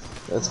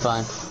 That's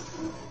fine.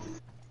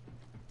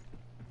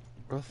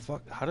 Where the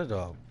fuck? How did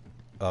oh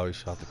he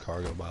shot the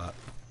cargo bot.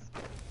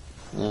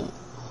 Yeah.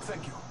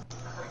 Thank you.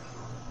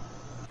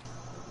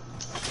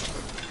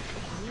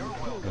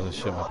 Really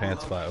shit my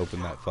pants if I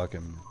opened that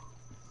fucking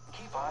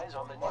Keep eyes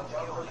on the new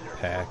kill leader.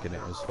 pack and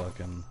it was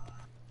fucking.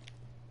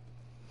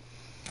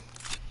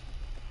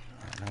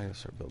 Alright, now I gotta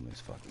start building these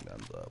fucking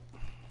guns up.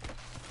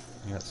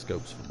 I got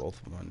scopes for both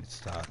of them. I need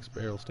stocks,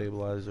 barrel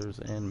stabilizers,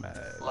 and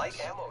mags. Light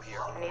ammo here.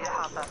 Need a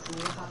hop up.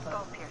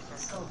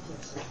 Skull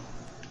piercer.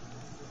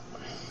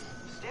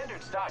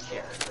 Standard stock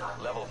here.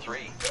 Level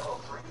 3.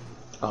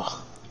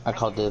 Oh, I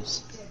call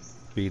dibs.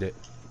 Beat it.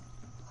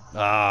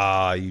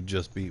 Ah, you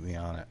just beat me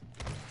on it.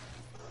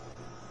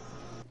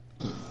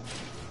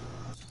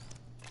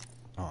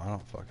 Oh, I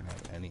don't fucking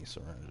have any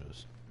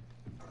syringes.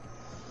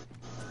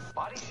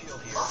 Body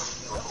shield here.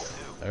 Level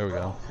 2. There we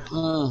go.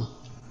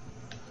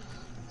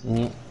 Dang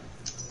it.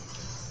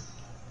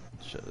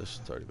 Shit, this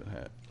shit's already been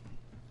hit.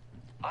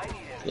 I need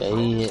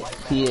an Yeah,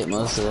 he hit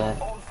most of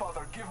that. All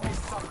Father, give me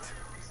sight.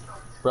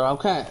 Bro,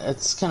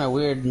 it's kind of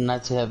weird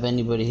not to have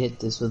anybody hit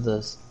this with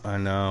us. I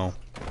know.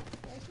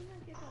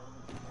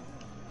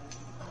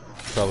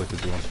 Probably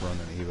because he wants to run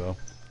an Evo.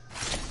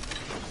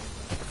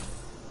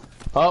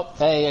 Oh,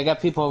 hey, I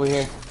got people over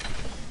here.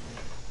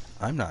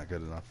 I'm not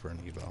good enough for an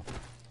Evo.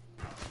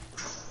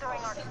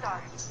 Throwing Arc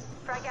Star.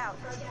 Frag out.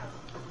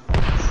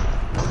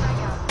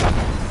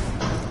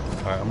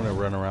 Alright, I'm gonna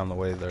run around the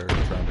way they're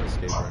trying to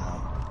escape right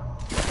now.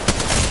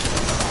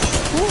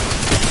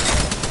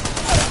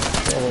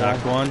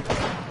 Knocked one.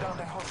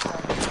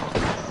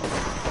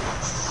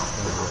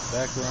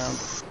 Back around.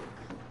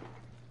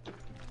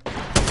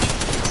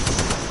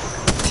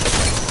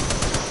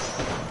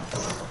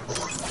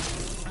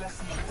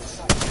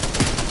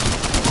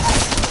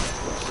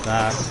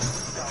 Knocked.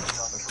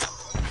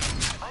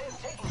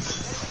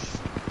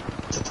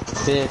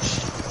 Bitch.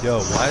 Yo,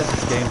 why is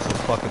this game so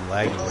fucking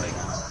laggy right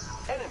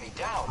now? Enemy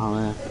down. Oh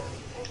man.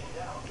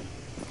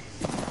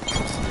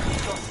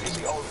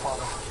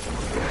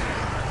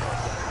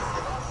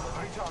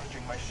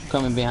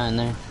 Coming behind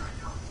there.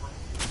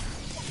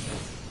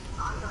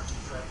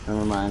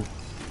 Never mind.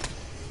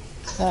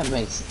 That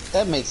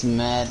makes me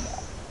mad.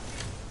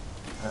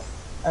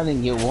 I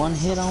didn't get one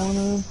hit on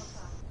him.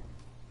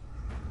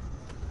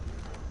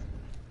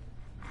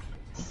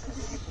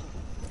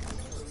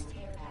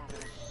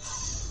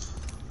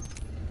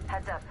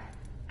 Heads up.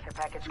 Care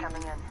package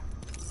coming in.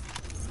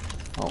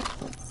 Oh,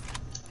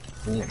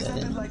 leave that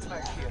in.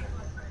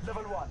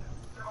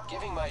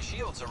 Giving my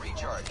shields a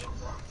recharge.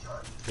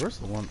 Where's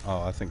the one?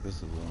 Oh, I think this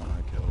is the one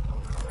I killed.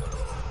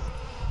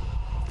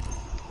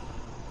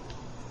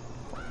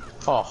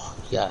 Oh,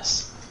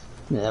 yes.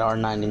 That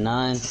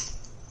R99.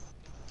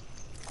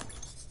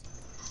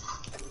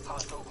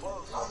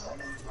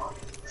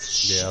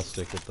 Yeah, I'll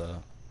stick with the...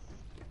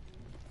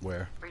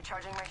 Where?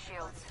 Recharging my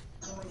shields.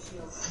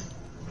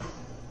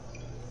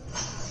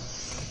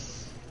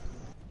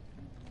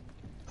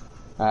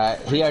 Alright,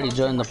 he already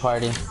joined the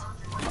party.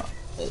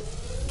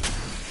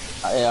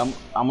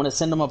 I'm gonna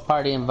send him a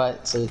party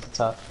invite so he can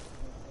talk.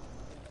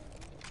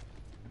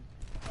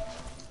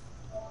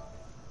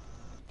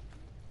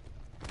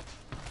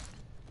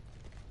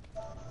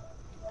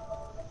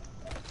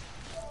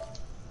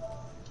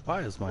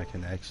 Why is my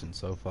connection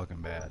so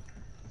fucking bad?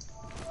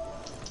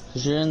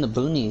 Cause you're in the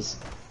boonies.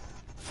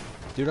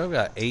 Dude, I've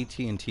got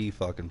AT&T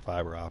fucking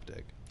fiber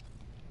optic.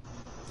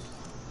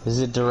 Is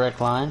it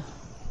direct line?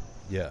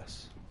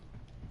 Yes.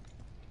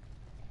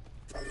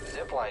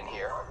 Zipline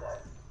here.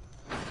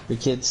 Your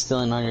kid's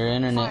stealing all your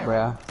internet,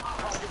 bro.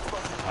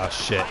 Oh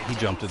shit, he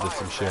jumped into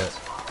some shit.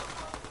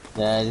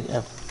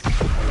 Yeah,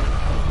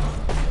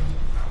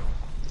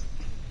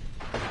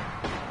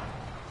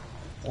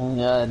 thank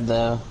God,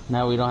 though.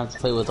 Now we don't have to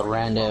play with a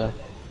rando.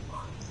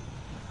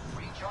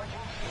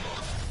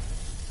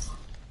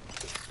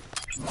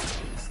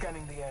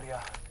 Scanning the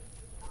area.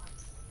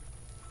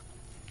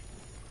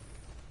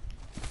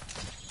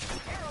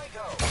 Here I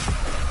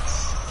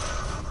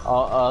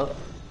go.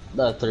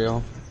 The three of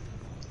them.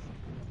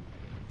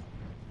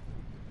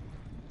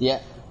 Yeah.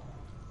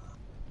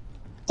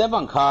 Step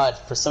on COD.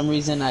 For some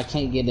reason, I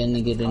can't get in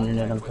to get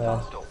internet on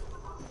COD.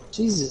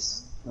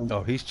 Jesus.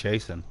 Oh, he's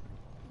chasing.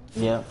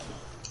 Yep.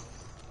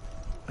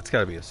 It's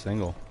gotta be a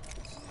single.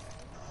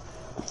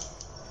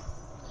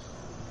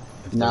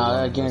 If No, they're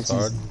I running this guarantee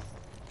hard.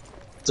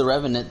 it's a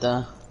Revenant,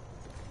 though.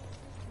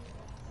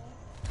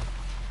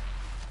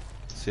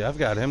 See, I've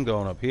got him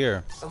going up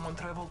here. Someone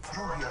traveled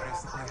through here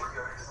recently.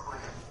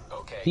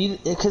 Okay.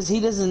 Because he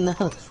doesn't know.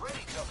 Ready to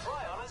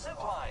fly on a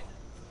zipline.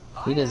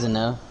 He doesn't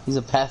know. He's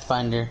a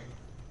Pathfinder.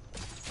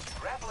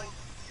 Grappling.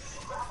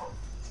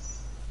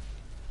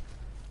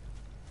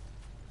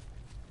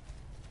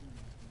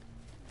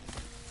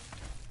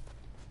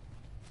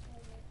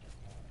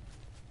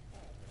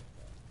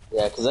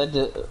 Yeah, because I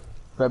did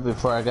right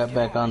before I got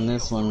back on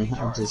this one.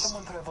 I just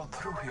Someone traveled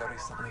through here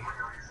recently.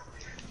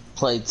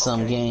 played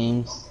some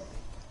games,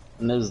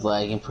 and it was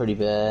lagging pretty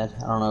bad.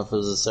 I don't know if it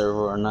was a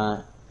server or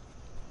not.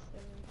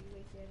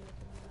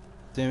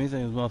 Damn, you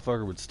think this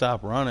motherfucker would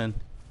stop running?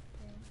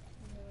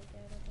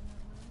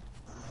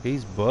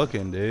 He's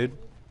booking, dude.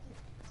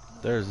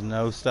 There's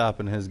no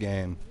stopping his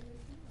game.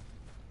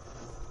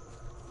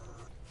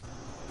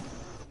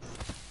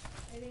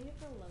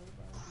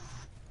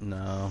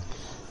 No.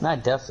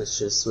 Not definitely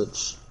should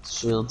switch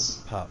shields.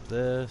 Pop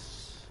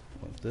this.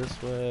 Went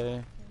this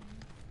way.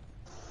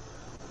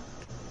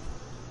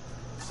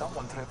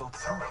 Someone traveled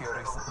through here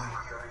recently.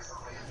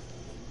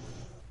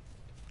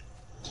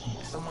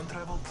 Someone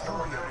traveled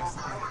through here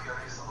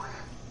recently.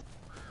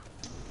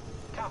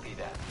 Copy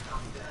that.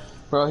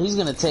 Bro, he's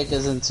gonna take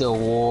us into a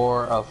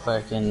war of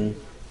fucking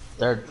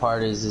third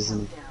parties,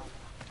 isn't he?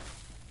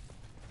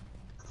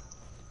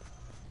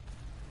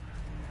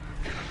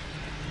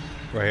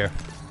 Right here.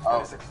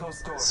 There is a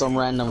closed door. Some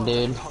random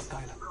dude Hostile.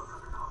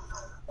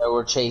 that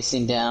we're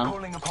chasing down.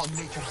 Calling upon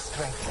nature's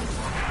strength.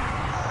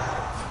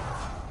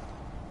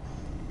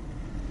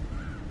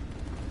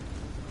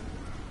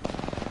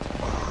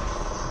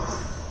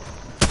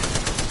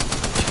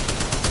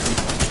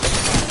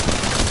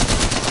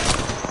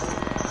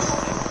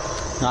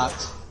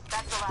 Knocked.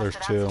 There's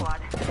two.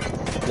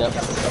 Yep. Oh.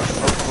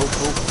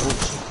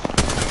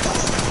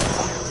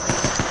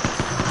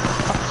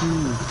 Fuck you.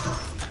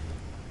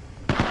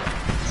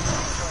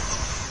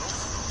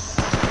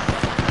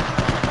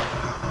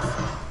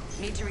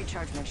 Need to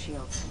recharge my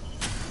shields.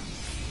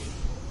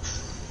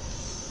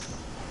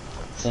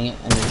 Dang it,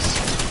 I missed.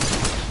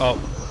 Oh,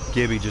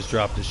 Gibby just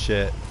dropped his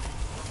shit.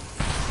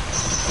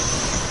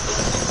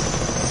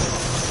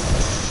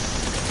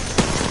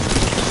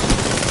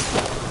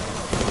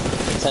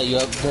 That's how you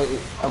upgrade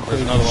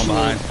There's another one your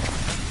behind. shield.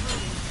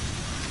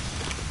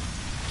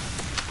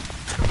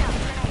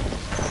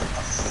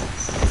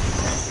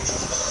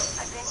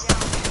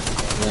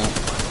 Yeah.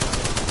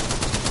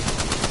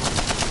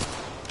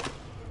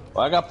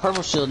 Well, I got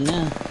purple shield now.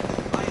 Yeah,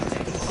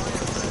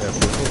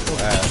 purple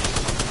ass.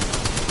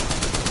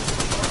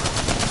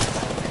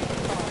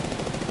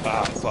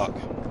 Ah, fuck.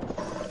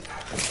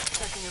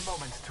 Taking a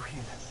moment to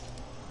heal.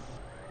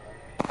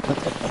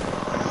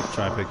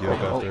 Try and pick you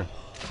up after.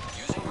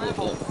 Using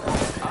rifle.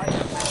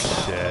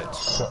 Shit.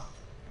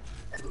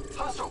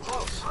 Hostile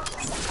close.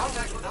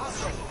 Contact with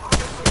hostile.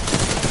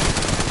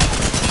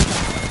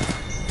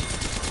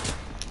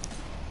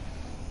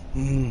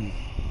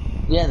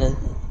 Yeah,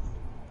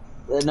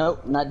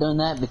 nope, not doing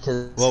that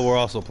because Well, we're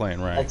also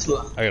playing rank. That's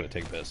what- I gotta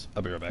take this.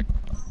 I'll be right back.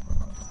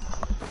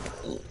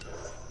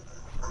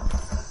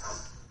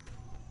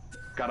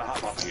 Gotta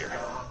hop up here.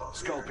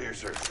 Skull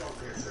piercer.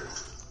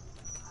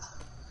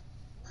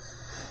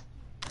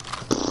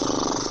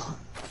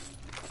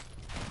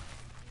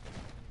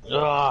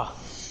 Ugh.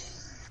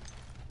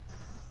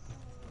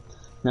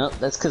 Nope,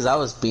 that's because I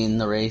was being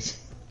the race,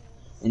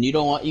 and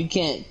you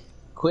can't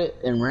quit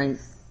and rank,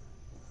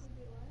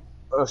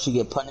 or else you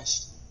get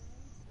punished.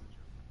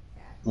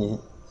 Yeah,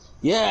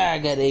 yeah, I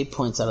got 8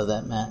 points out of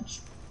that match.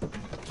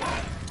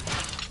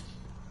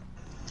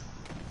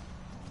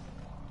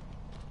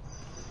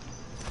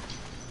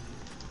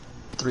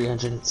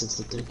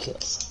 $363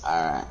 kills. All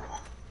right.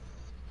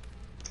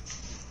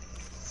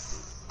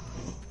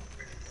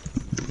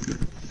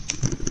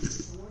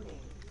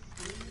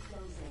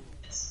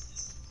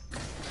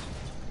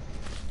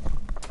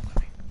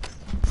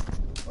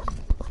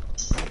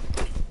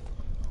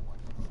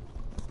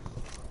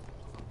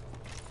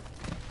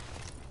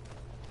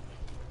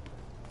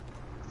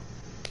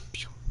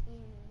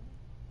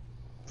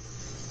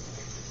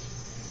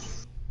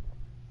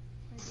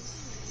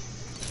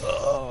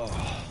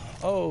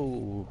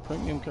 Oh,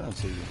 premium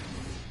currency.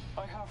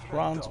 I have heard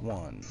Bronze of.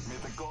 1. May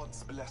the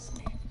gods bless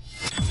me.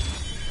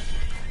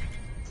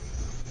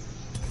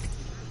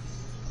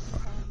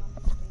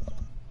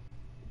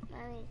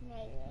 Mommy's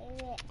my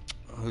favorite.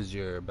 Who's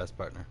your best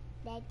partner?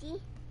 Daddy?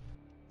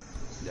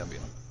 W.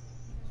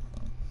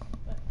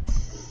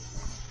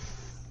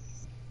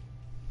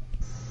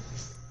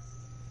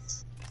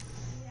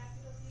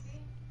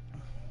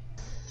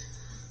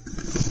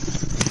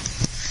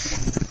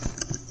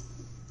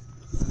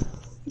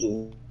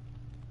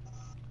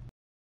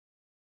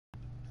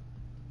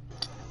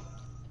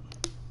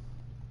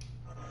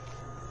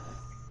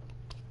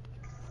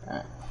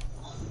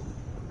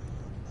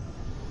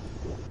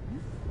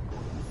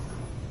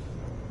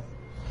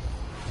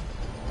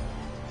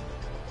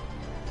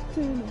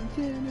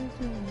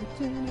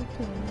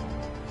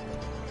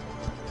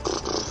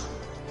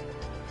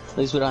 At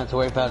least we don't have to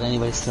worry about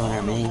anybody stealing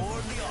our main. I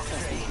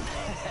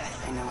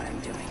know what I'm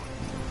doing.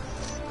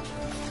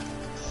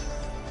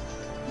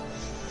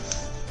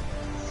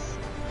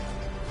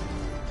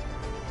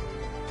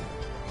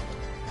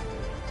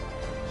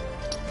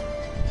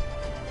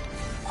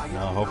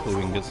 Now, hopefully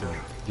we can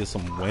get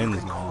some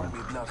wins going.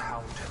 Midnight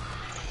Hound.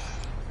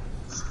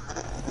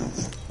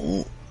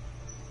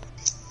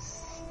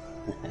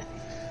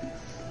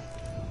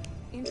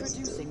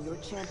 Introducing your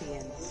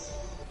champion.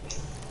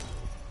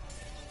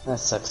 That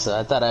sucks.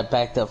 I thought I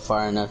backed up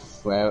far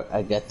enough where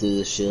I got through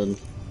the shield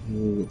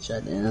and get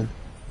shot down.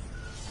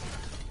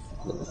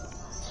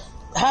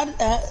 How did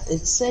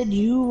it said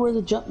you were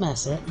the jump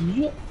master?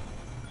 You...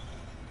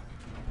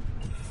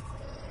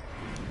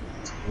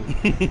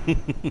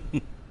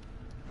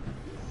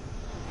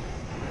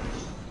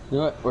 You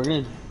know what? We're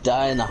gonna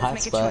die in the hot Make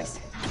a spot. choice.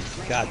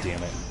 God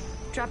damn it.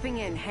 Dropping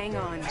in. Hang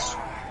on.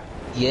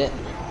 Yeah.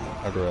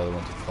 I'd rather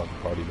went to the fucking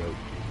party boat.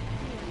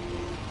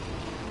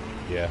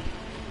 Yeah.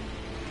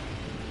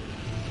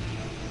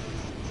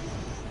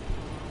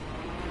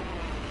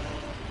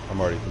 I'm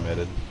already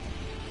committed.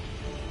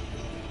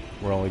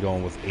 We're only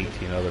going with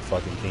 18 other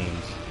fucking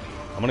teams.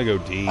 I'm gonna go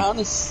deep. I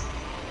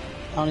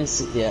only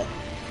see, yeah.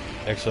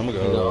 Actually, I'm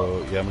gonna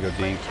go. Yeah, I'm gonna go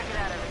deep.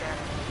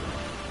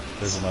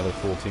 There's another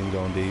full team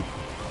going deep.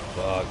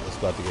 Fuck, it's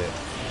about to get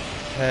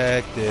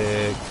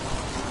hectic.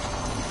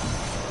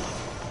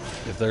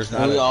 If there's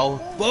not, We all.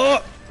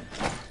 fuck.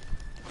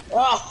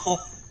 Oh,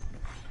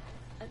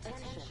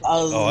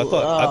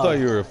 Oh, I thought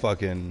you were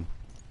fucking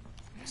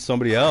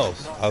somebody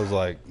else. I was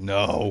like,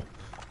 no.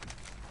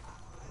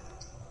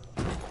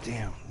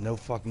 Damn, no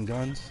fucking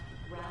guns.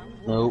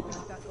 Nope.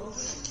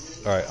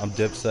 All right, I'm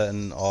dip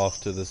setting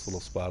off to this little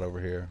spot over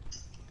here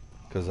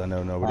because I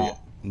know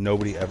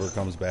nobody ever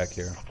comes back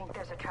here. I think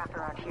there's a trap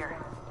around here.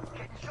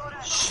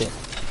 Shit.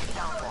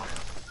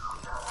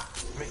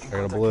 Making I got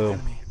a contact blue. with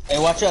enemy. Hey,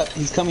 watch up.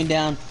 He's coming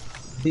down.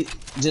 He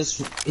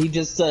just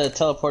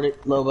teleported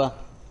Loba.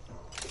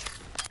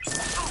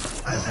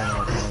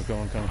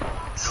 Come on.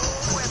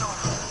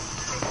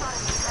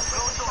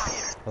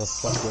 How the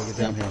fuck do I get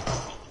down here?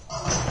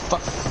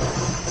 Fuck.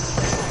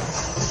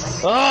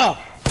 Ah!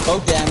 Oh,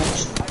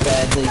 damage.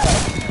 Badly.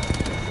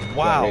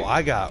 Wow,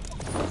 I got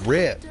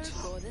ripped.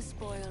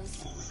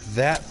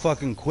 that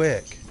fucking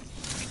quick.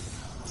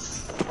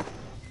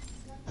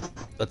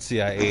 Let's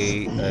see, I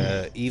ate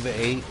Eva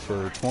 8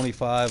 for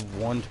 25,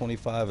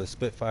 125, a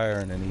Spitfire,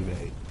 and an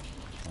Eva 8.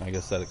 I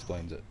guess that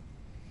explains it.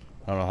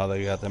 I don't know how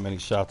they got that many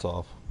shots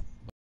off.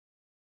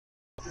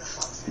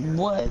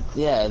 What?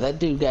 Yeah, that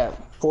dude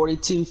got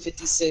 42,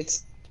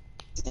 56,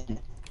 and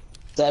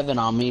 7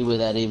 on me with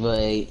that Eva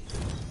 8.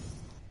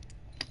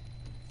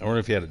 I wonder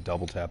if he had a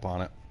double tap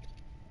on it.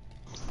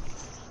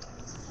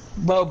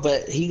 Bro,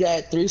 but he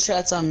got 3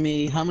 shots on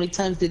me. How many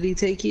times did he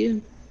take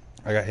you?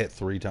 I got hit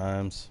 3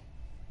 times.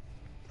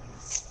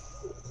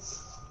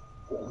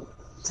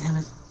 Damn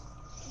it.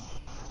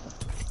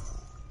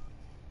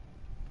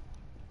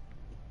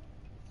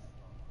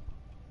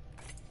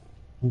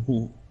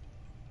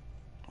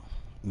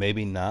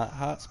 Maybe not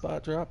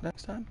hotspot drop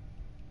next time?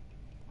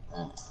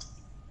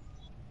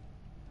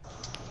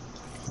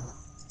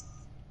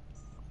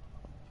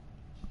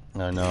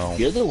 I know.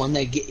 You're the one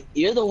that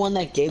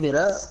gave it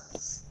up.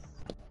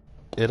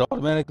 It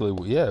automatically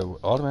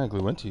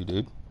went to you,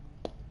 dude.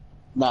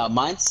 No,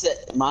 mine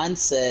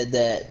said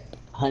that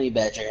Honey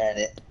Badger had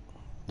it.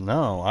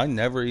 No, I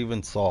never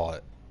even saw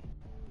it.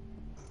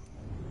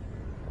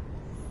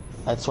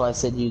 That's why I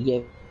said you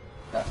gave it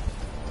up.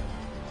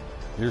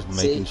 You're just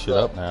making shit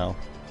up now.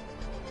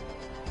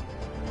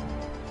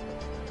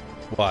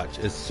 Watch,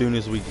 as soon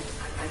as we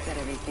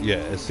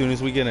as soon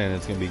as we get in,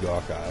 it's gonna be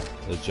Gawkeye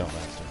as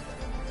Jumpmaster.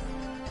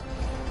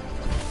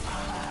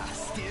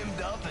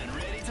 Skimmed up and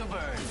ready to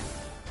burn.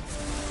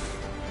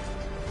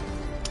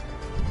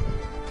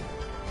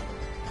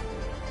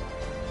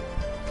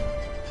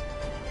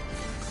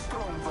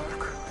 Strong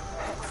work,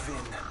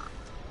 Hedvin.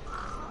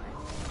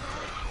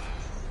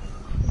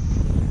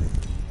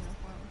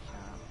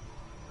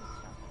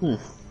 Yeah.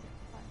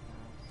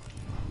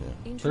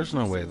 There's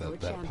no way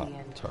that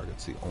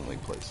target's the only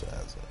place that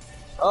has it.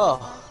 Oh,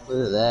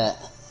 look at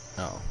that.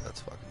 No,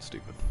 that's fucking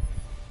stupid.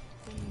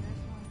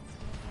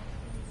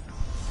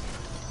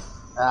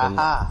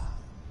 Aha.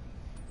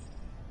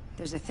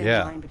 There's a thin line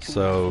Yeah, between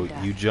so life and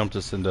death. you jumped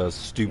us into a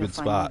stupid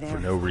spot for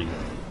no reason.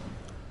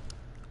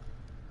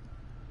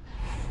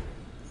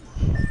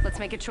 Let's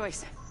make a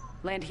choice.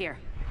 Land here.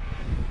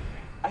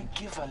 I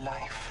give a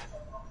life.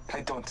 I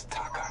don't take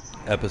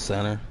her.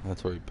 Epicenter,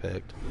 that's where he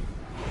picked.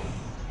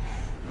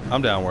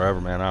 I'm down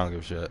wherever, man. I don't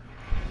give a shit.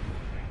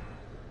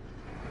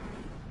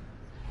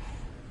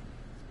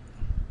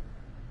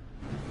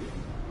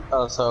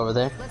 Oh, so over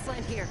there. Let's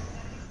land here.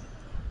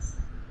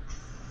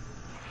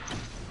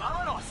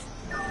 Vámonos.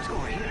 Let's go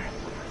over here.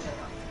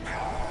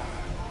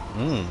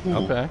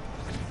 Okay.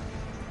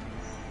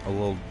 A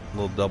little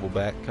double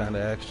back kind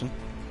of action.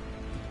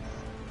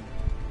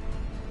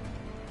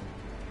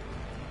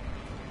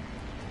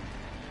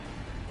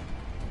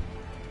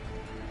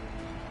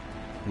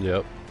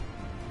 Yep.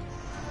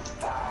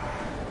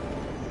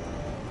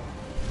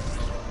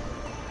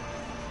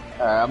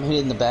 Alright, I'm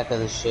hitting the back of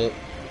the ship.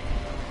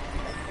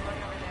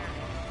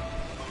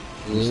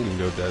 I'm just gonna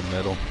go dead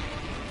middle.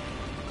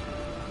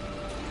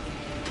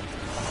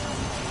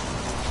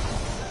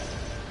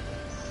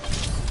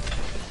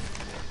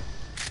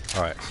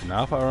 Alright, so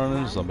now if I run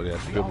into somebody, I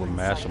have to be able to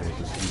mash them with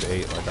this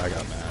Eve 8 like I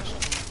got mashed.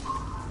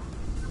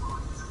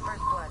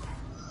 First blood.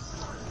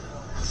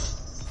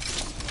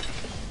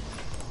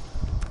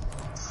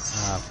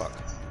 Ah, fuck.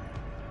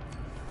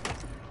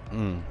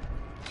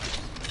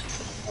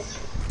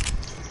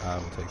 I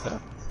will take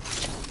that.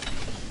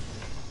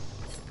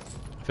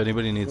 If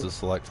anybody needs a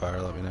select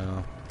fire, let me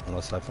know.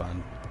 Unless I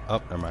find...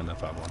 Oh, never mind, I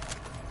found one.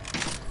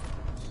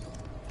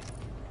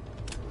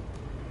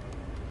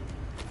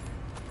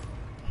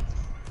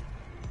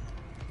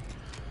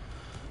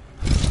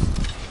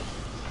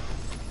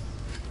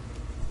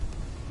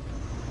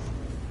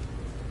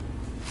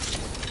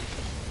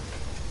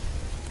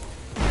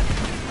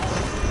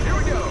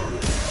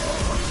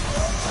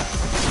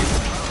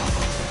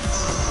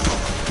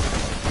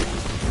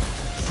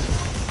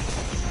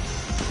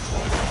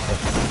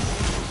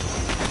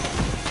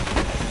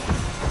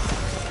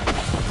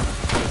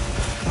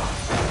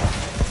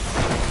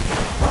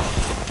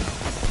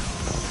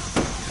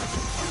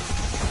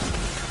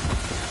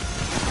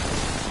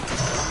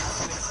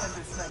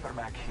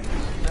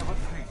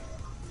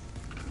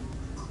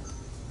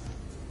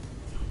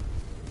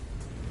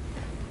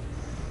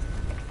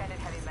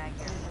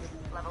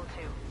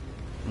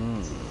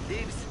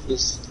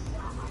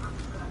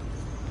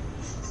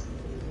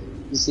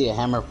 You see a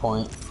hammer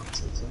point.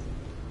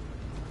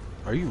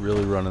 Are you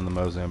really running the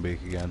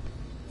Mozambique again?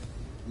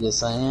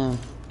 Yes, I am.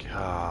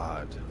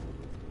 God.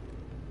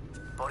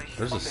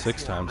 There's a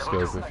 6x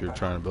scope if you're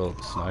trying to build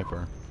up a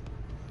sniper.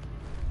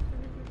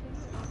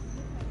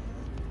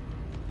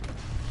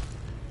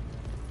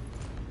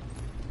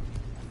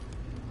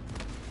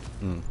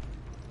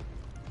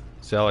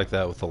 See, I like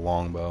that with the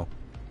longbow.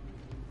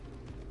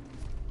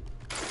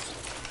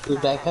 Good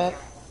backpack?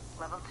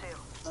 Level 2.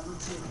 Level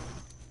 2.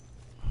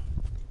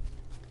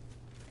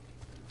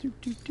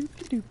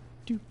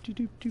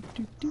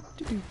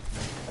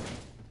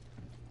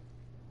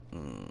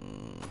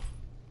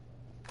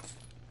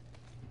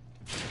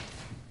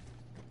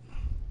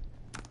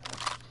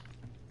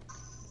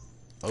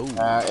 Oh.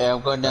 Yeah,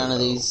 I'm going down to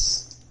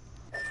these.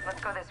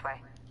 Let's go this way.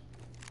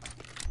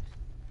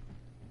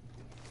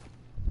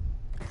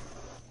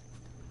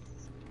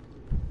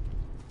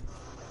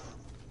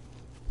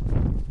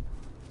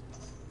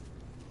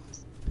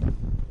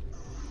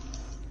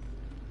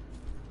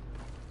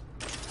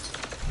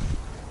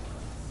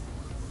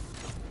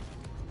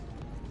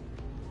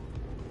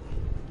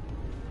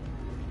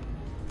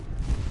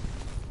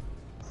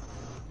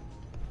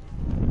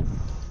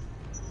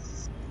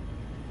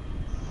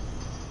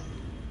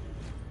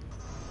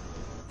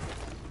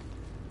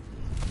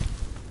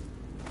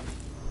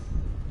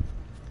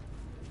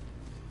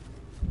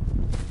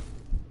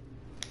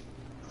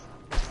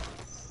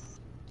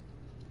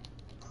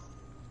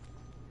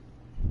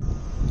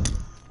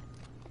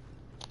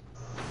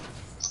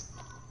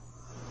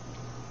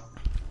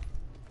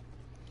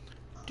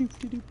 Doop,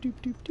 doop, doop,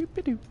 doop,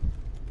 doop, doop.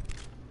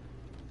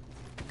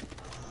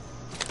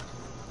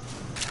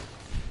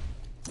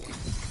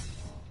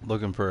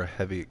 Looking for a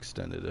heavy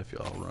extended if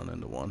y'all run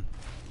into one.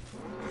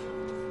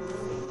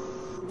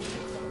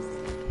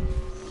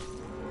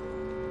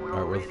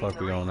 Alright, where the fuck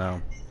we going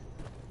now?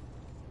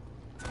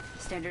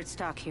 Standard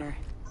stock here.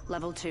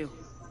 Level 2.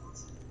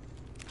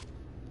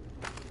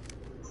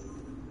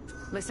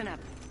 Listen up.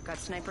 Got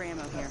sniper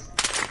ammo here.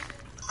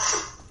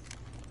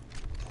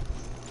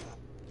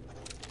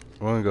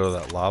 We're gonna go to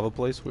that lava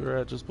place we were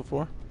at just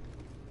before.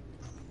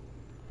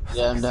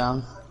 Yeah, I'm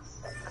down.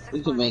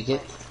 We can make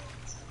it.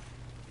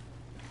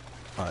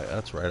 Alright,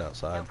 that's right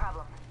outside. No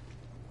problem.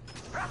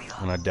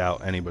 And I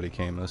doubt anybody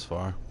came this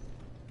far.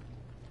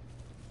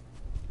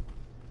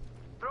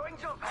 Throwing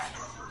jump pad.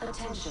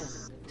 Attention,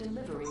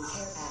 delivering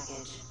care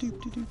package. Doop,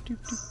 doop, doop, doop,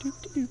 doop,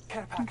 doop, doop.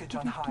 Care package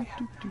on high.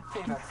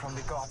 Favor from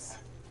the gods.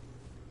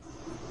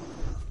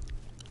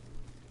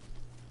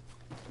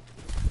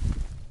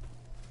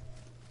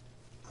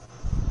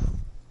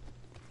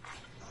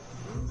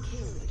 New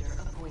kill leader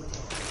appointed.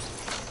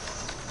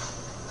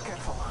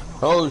 Careful.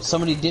 Oh,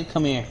 somebody did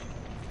come here.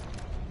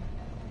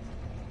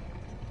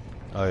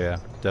 Oh yeah,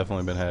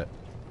 definitely been hit.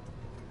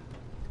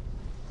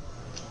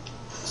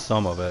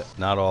 Some of it,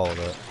 not all of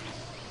it.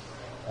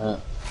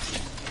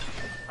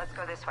 Let's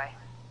go this way.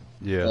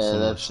 Yeah, Yeah, some of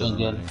the that's shit been I'm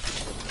good.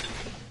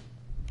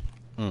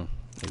 eating.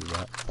 Maybe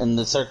that. In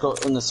the circle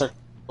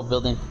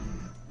building.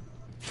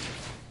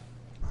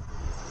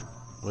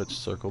 Which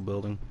circle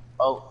building?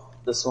 Oh,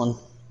 this one.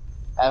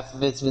 Half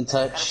of it's been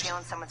Got a touched.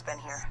 feeling someone's been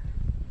here.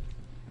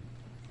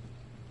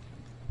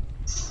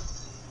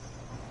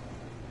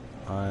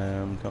 I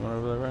am coming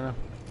over there right now.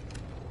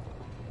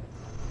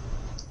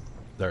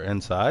 They're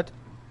inside?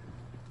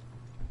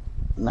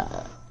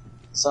 Nah,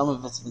 some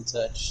of it's been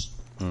touched.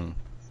 Hmm.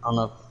 I don't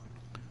know.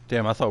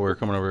 Damn, I thought we were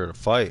coming over here to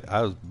fight.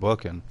 I was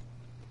booking.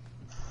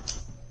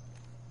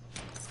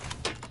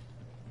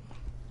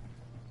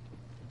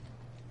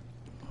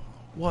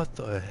 What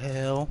the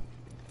hell?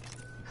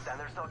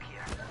 Standard stock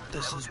here.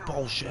 This is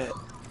bullshit.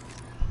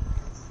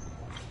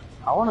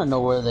 I want to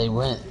know where they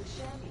went.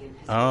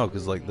 I don't know,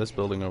 because like this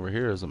building over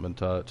here hasn't been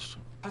touched.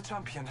 A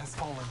champion has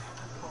fallen.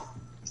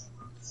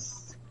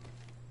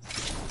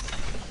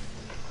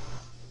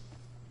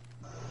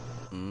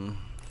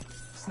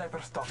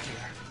 Sniper stock here.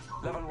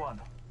 Level 1.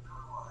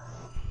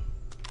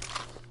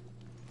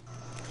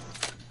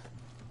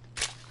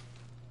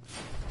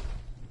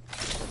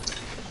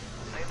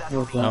 Save that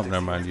Okay. Oh,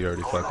 never mind, you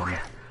already Hold fucking... on.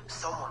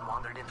 Someone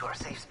wandered into our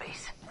safe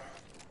space.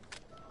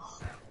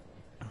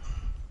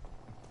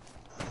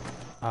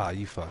 Ah,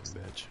 you fucking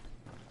bitch.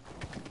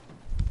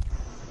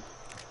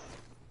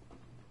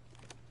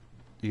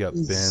 You got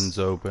bins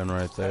open right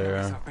Enemies there.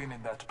 have been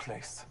in that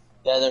place.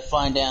 Yeah, they're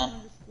flying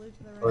down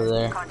over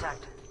there.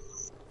 Contact.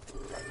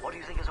 What do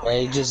you think is over Yeah,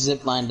 he here? just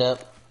zip lined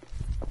up.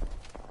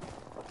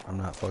 I'm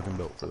not fucking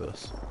built for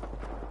this.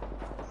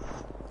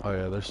 Oh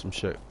yeah, there's some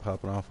shit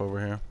popping off over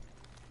here.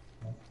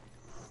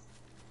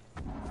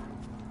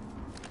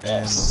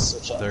 And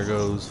Yes. there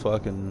goes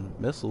fucking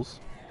missiles.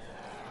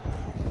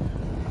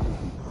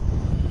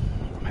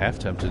 I'm half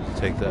tempted to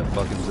take that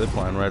fucking zip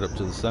line right up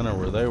to the center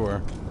where they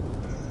were.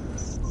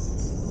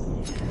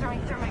 Throwing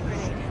thermite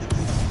grenade.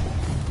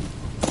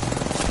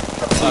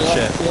 Oh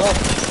shit. Yeah.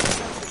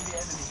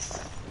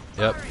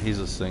 Yep, he's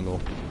a single.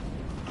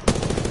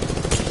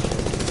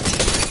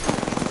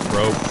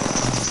 Rope.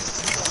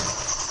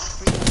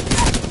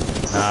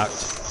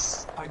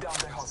 Knocked. I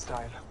downed a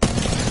hostile.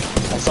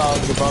 I saw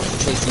the bump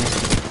chasing.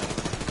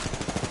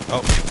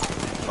 Oh.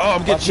 Oh,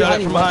 I'm getting shot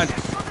at from behind.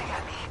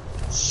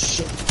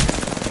 Shit.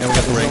 And we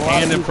got the There's ring a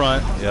lot and of in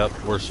front. Yep,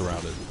 we're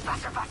surrounded.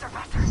 Faster, faster,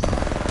 faster.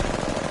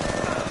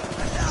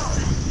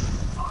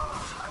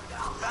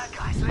 Bad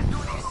guys, let's do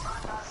this.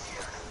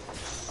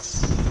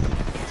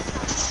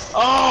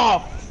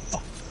 Oh!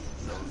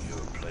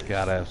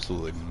 Got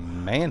absolutely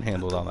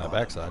manhandled on that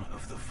backside.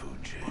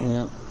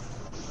 Yeah.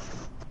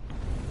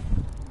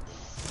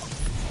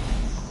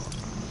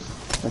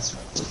 That's.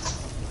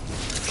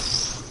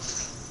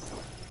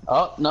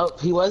 Oh, nope,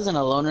 he wasn't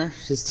a loner.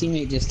 His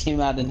teammate just came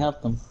out and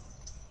helped him.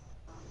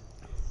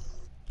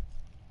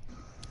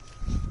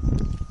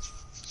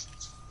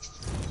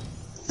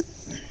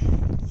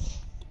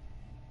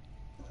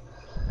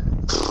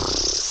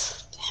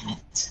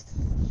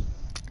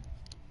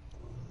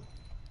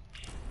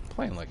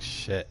 Playing like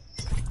shit.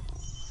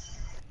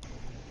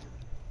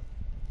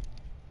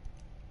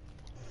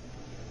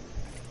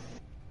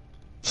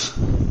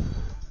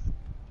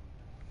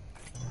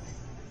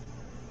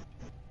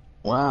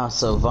 Wow,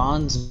 so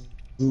Vaughn's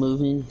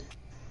moving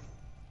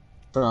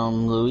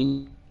from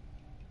Louis.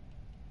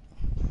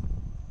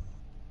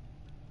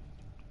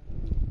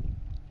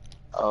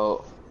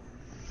 Oh,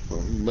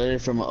 better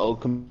from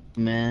Oakham,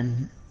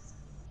 man.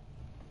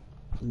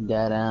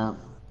 Got out.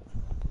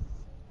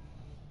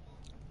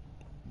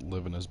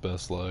 Living his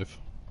best life.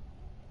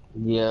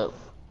 Yep.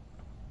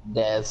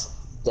 Dad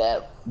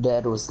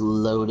was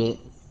loaded.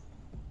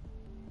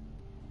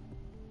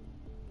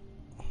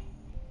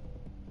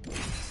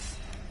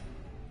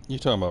 You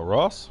talking about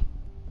Ross?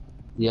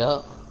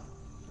 Yep.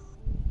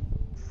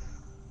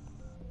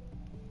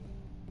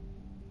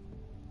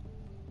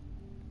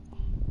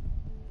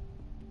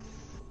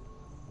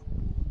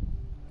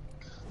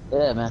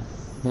 Yeah, man.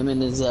 Him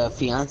and his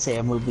fiance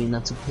are moving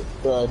up to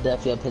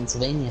Philadelphia,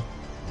 Pennsylvania.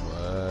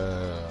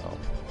 Wow.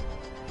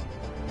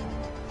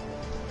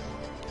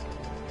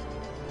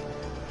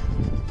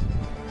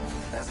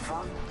 That's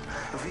fun.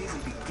 We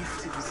will be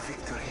gifted with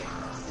victory.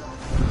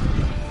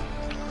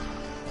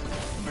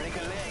 Break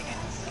a leg.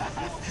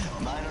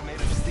 Mine are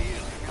made of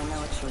steel. I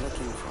know what you're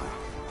looking for.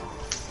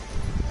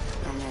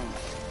 I know.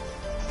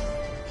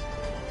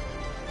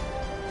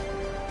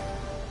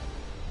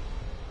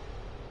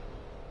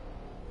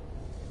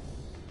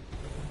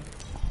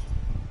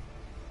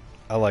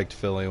 I liked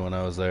Philly when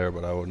I was there,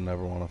 but I would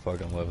never want to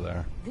fucking live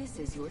there. This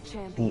is your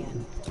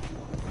champion.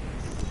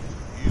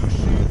 You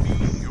see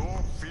me,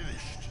 you're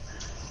finished.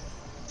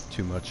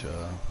 Too much,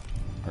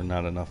 or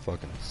not enough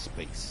fucking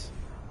space.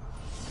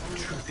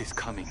 Truth is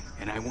coming,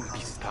 and I won't be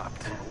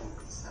stopped.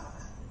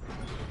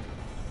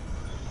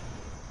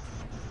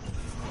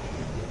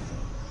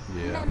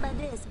 Yeah. Remember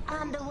this,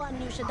 I'm the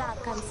one you should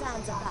have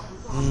concerns about.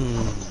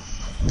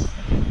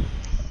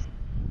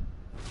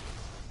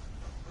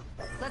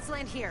 Let's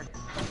land here.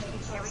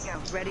 Here we go.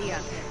 Ready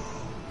up.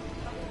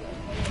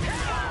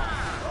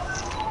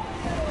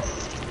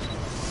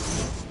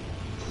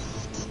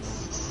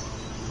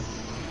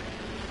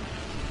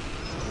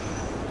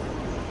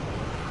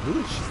 Who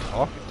is she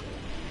talking to?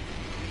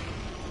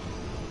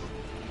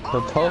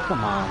 For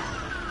Pokemon.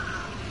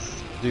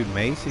 Dude,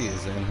 Macy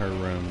is in her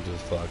room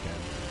just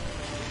fucking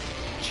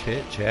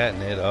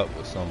chit-chatting it up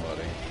with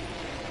somebody.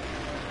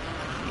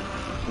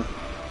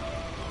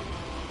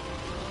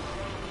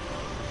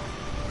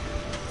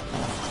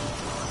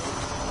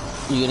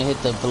 You gonna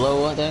hit the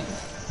blow up there?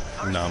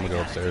 No, I'm gonna go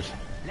upstairs.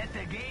 Let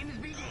the games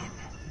begin.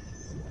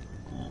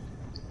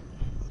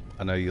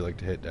 I know you like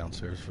to hit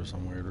downstairs for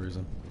some weird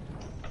reason.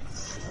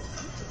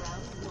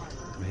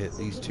 Hit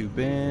these two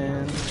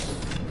bins. We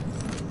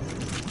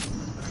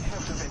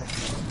have to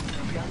finish.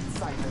 We are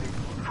inside the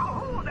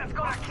oh, that's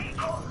gonna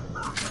kick.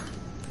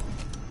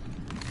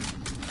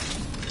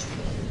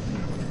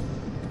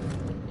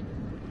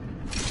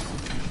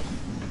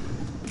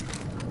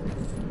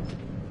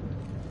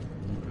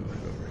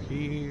 Over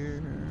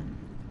here.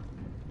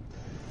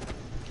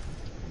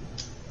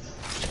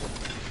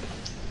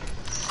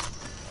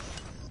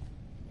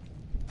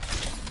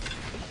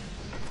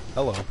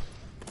 Hello.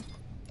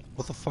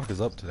 What the fuck is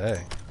up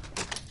today?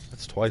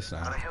 That's twice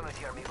now.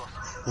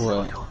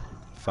 What?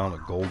 Found a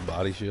gold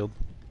body shield.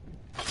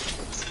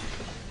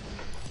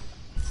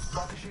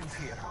 Body shields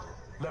here.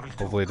 Level 2.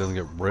 Hopefully it doesn't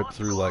get ripped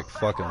through like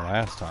fucking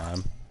last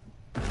time.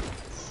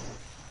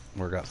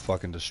 Where it got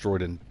fucking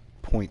destroyed in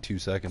 0.2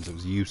 seconds. It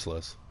was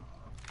useless.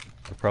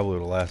 It probably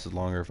would have lasted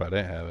longer if I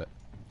didn't have it.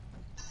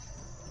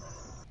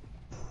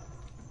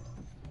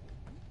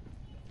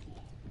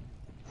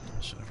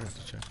 Should I forget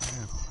to check my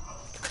hand?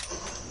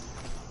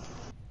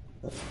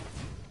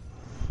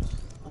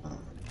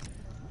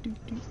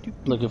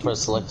 Looking for a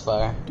select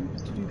fire.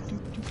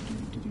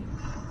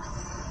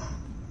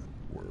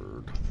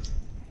 Word.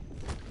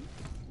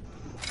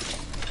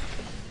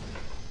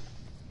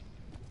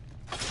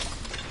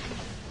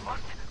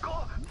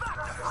 Go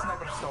back.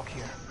 Sniper stock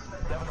here.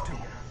 Level 2.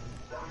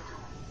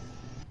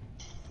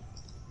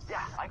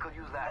 Yeah, I could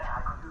use that.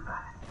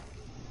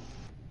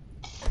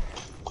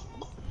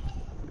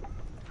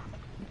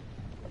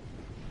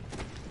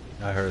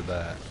 I heard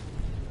that.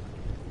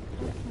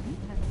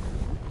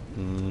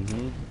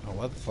 Mm-hmm. Oh,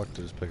 why the fuck did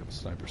I just pick up a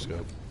sniper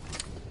scope?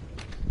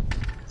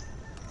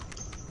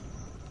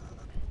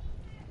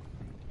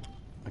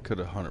 I could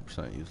have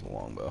 100% used the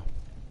longbow.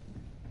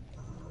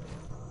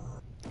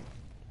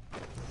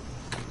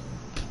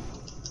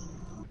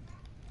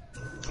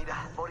 Need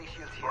a body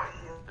shield here.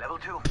 Level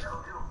 2.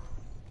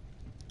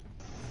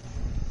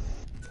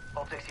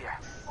 Optics here.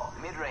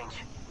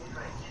 Mid-range.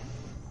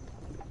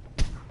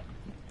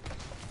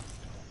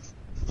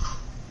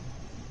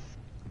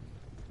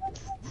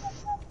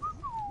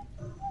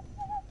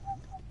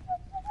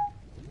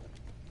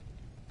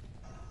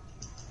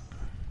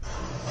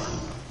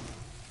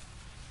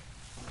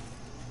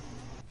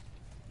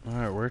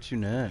 Alright, where to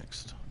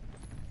next?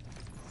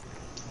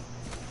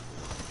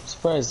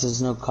 Surprised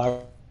there's no car.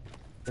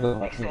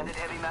 Extended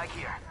heavy mag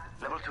here.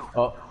 Level 2.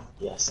 Oh,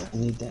 yes, I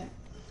need that.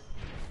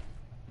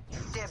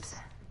 Dibs.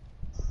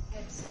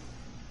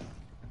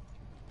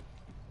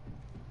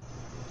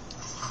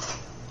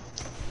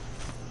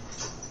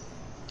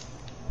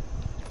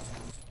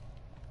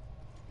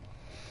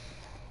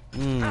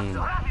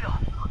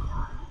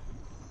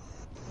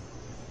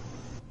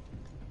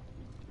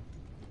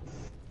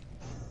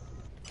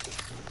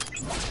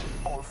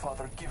 All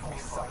Father, give me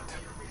sight.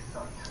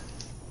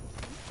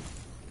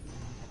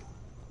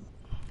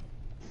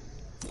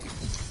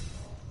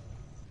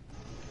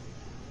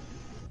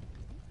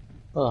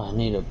 Oh, I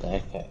need a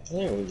backpack.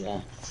 There we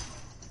go.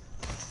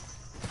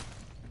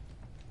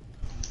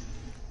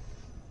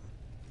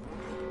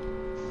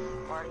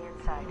 Party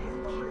inside.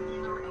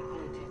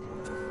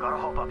 Gotta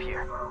hop up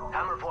here.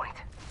 Hammer point.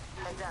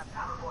 Heads up.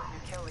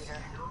 New kill leader.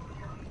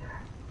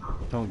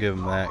 Don't give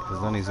him that,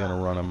 because then he's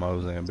gonna run a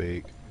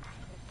Mozambique.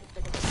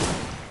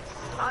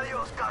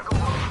 Adios, cargo.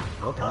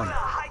 Well done.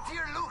 High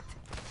tier loot.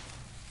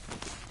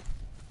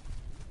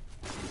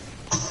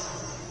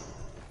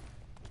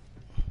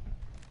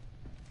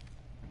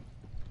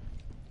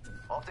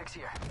 Optics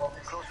here.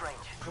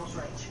 Close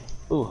range.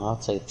 Ooh, I'll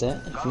take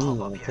that if Gotta you hop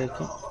want up to here. take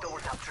it. Double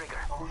tap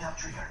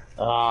trigger.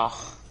 Ah,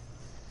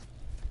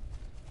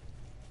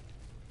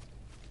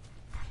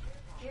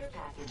 Care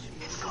package. Hitting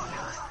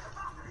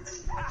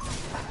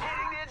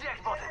the eject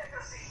button.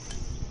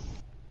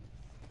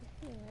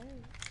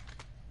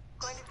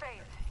 Going to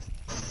phase.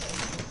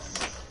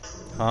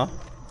 Huh?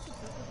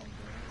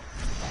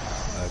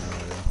 I have no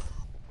idea.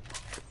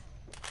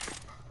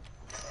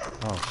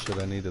 Oh shit,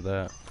 I needed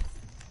that.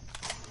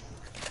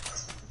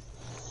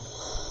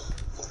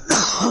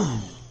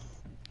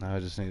 Now I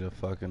just need a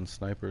fucking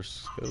sniper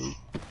scope.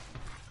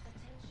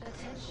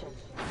 Attention.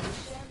 The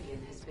champion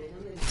has been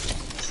eliminated.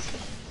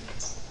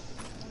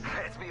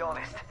 Let's be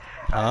honest.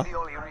 Huh? I'm the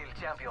only real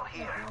champion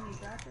here.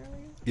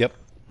 Yep,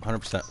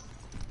 100%.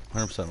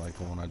 100% like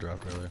the one I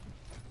dropped earlier.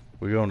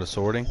 We going to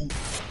sorting?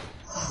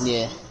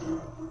 yeah.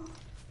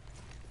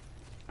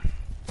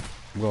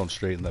 I'm going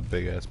straight in that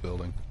big ass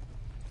building.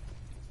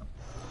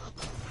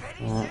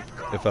 Alright.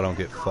 If I don't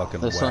get fucking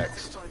This one?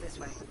 waxed. Or this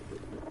way.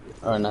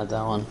 Or not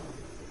that one.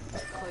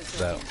 Close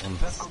That range. one.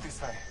 Let's go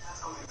this way.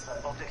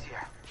 Optics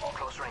here.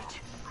 Close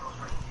range.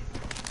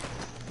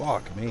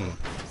 Fuck me.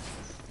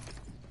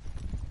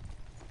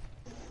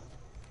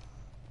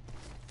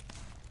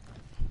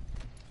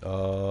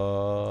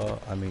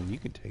 I mean, you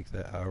can take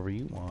that however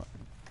you want.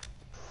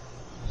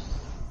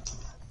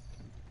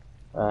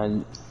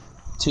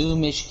 Two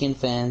Michigan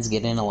fans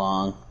getting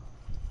along.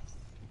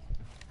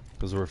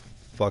 Because we're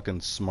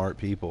fucking smart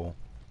people.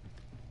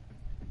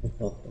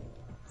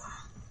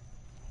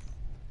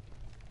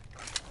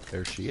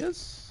 There she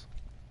is.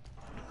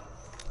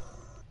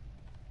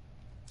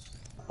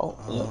 Oh,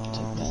 yep,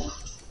 take that.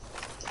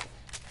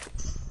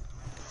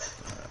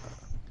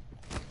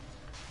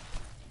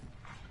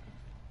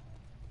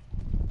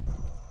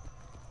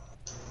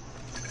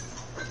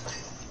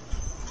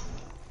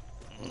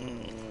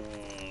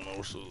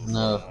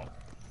 No.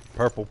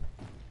 Purple.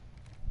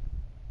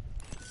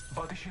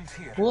 Body shields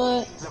here.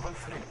 What? Level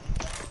 3.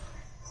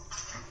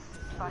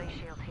 Body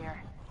shield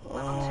here.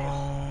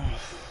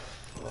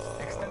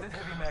 Extended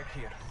heavy mag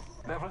here.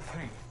 Level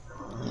 3.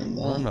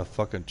 Run a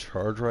fucking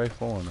charge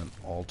rifle and an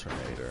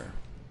alternator.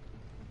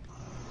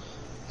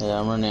 Yeah,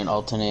 I'm running an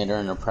alternator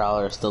and a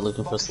prowler, still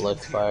looking for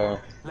select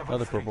fire.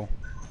 Another purple.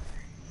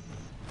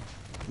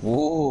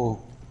 Ooh.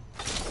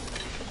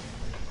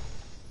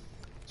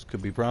 This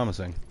could be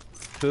promising.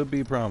 Could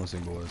be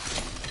promising, boys.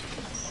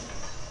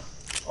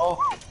 Oh.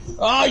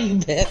 Oh, you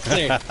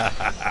bastard.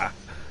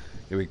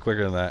 You'll be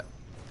quicker than that.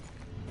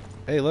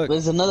 Hey, look.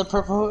 There's another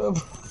purple.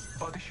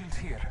 Body shields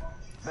here.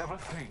 Level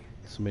 3.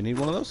 Somebody need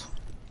one of those?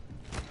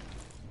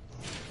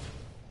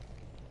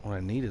 What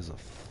I need is a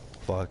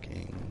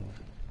fucking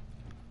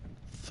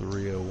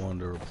 301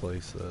 to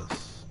replace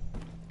this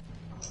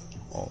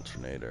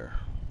alternator.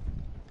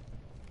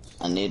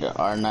 I need an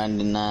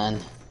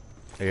R99.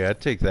 Yeah, I'd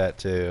take that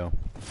too.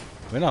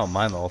 I mean, I don't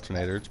mind the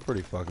alternator. It's a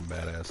pretty fucking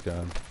badass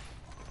gun.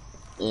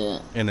 Yeah.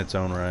 In its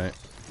own right.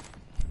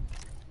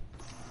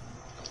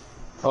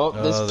 Oh,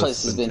 this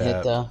place has been hit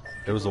tapped. though.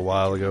 It was a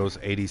while ago. It was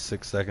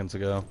 86 seconds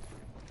ago.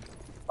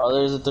 Oh,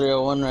 there's a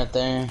 301 right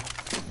there.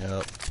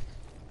 Yep.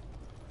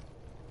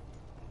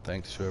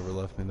 Thanks whoever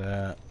left me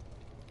that.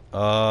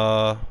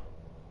 I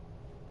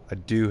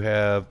do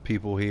have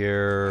people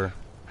here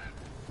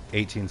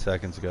 18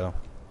 seconds ago.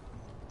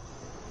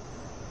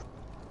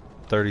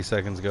 30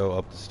 seconds ago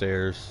up the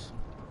stairs.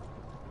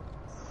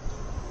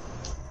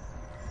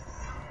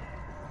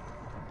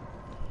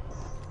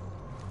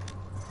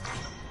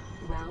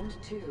 Round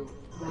 2.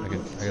 I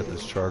got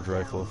this charge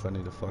rifle if I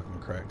need to fucking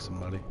crack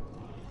somebody.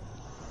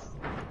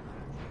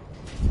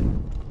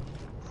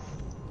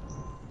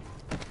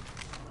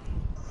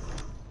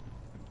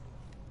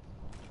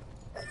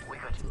 We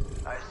could.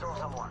 I saw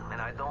someone,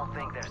 and I don't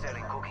think they're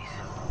selling cookies.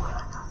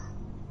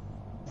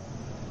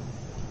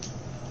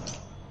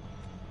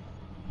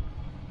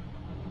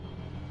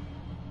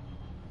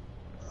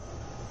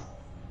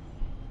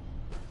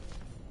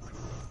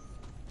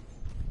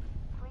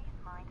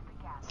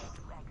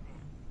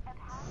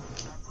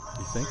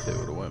 think they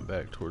would have went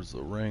back towards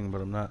the ring,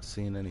 but I'm not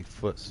seeing any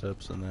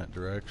footsteps in that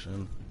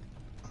direction.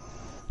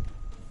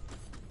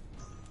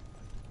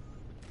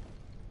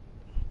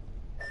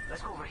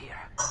 Let's go over here.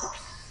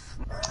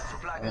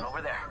 Supply bin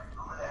over there.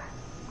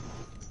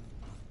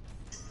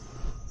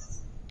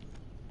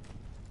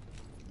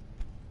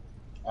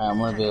 I'm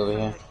gonna be over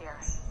here.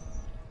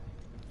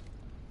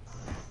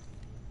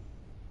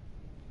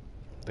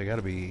 They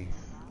gotta be...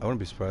 I wouldn't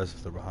be surprised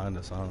if they're behind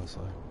us,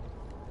 honestly.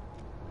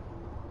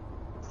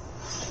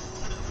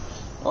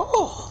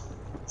 Oh!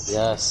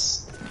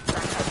 Yes.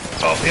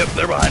 Oh, yep,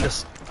 they're behind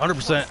us.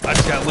 100%. I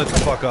just got lit the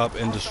fuck up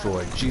and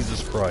destroyed.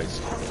 Jesus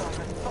Christ.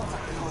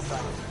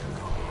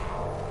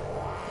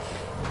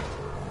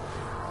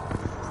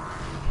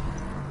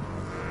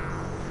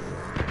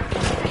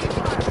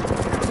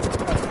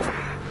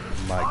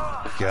 My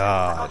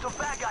God.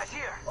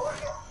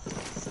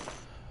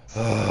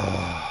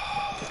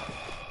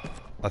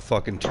 I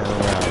fucking turn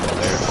around and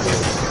there she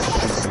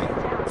is.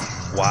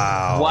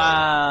 Wow.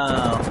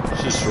 Wow.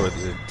 She destroyed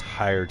the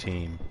entire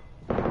team.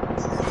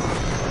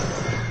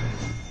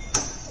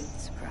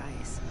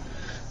 Surprise.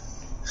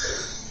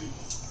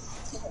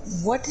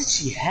 What did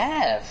she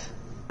have?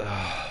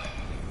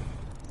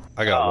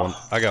 I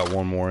got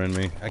one more in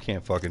me. I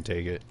can't fucking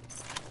take it.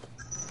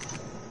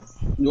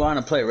 You want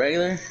to play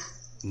regular?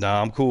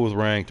 Nah, I'm cool with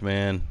ranked,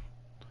 man.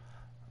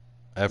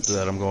 After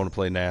that, I'm going to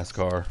play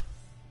NASCAR.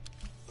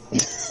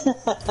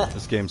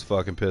 This game's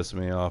fucking pissing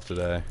me off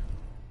today.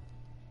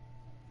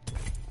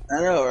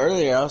 I know,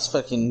 earlier I was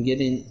fucking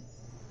getting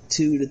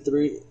 2 to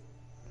 3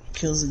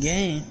 kills a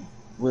game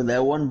with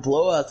that one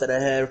blowout that I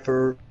had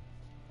for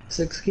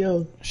 6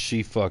 kills.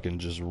 She fucking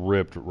just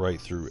ripped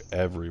right through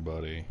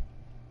everybody.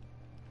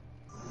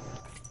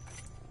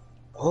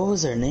 What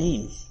was her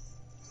name?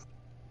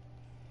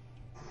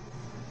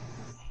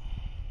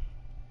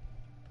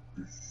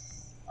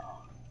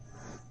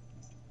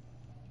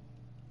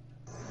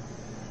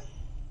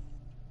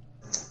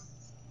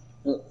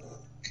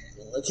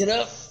 Look it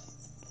up.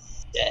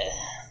 Yeah.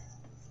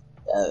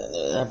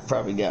 I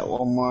probably got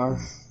one more.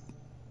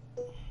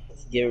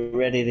 Get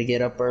ready to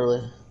get up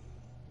early.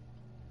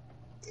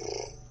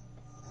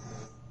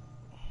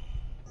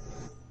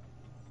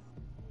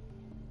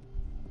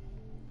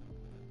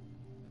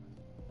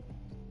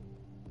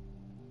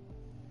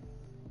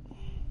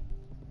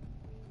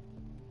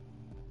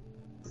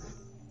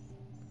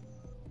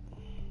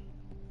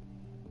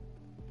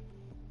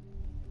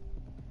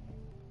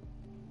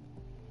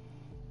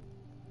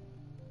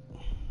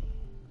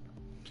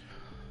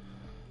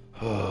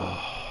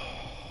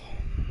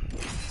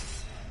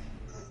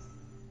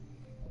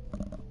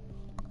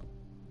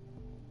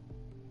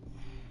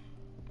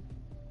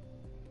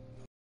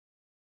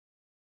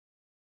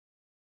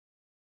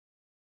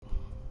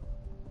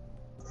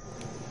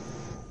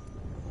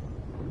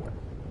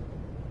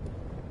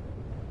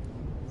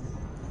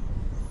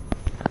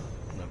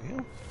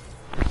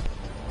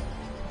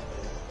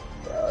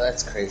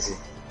 That's crazy.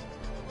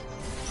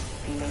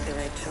 You made the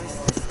right choice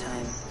this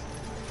time.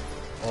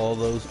 All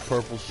those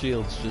purple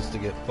shields just to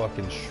get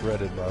fucking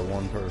shredded by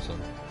one person.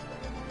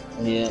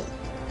 Yeah.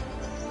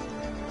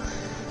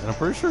 And I'm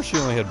pretty sure she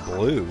only had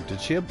blue.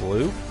 Did she have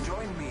blue?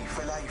 Join me,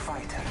 fellow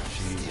fighter.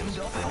 Jesus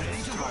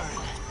Christ.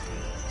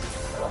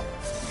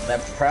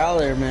 That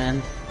Prowler,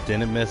 man.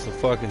 Didn't miss a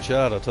fucking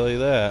shot, I'll tell you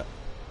that.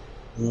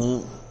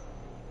 Mm.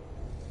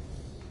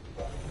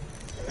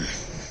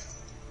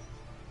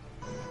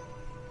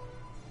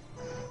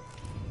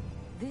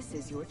 This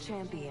is your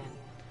champion.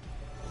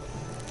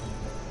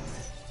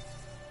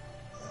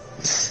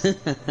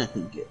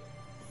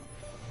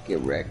 Get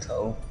wrecked,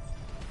 ho.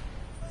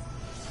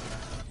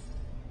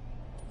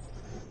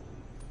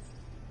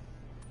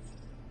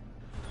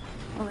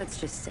 Well, let's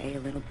just say a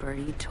little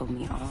birdie told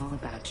me all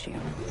about you.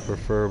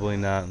 Preferably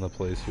not in the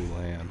place we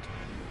land.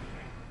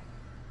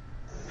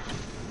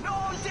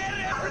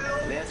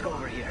 Let's go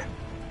over here.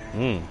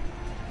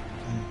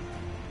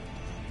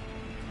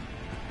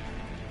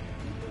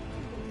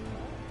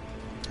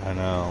 I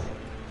know.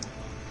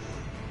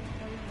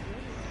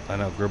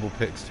 Gribble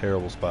picks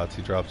terrible spots.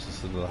 He drops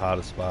us into the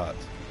hottest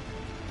spots.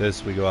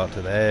 This, we go out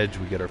to the edge,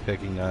 we get our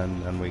picking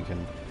done, and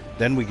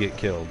then we get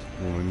killed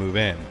when we move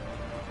in.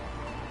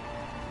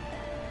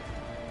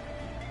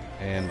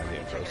 And my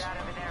game froze.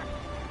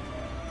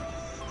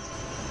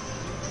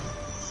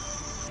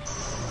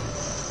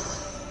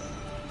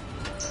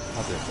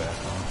 I'll get back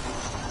on.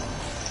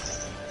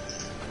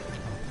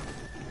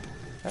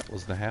 That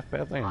wasn't a half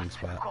bad landing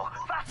spot.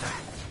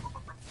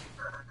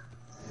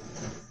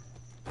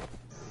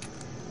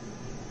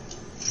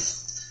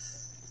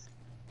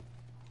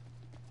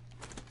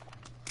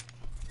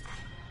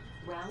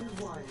 Round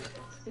 1.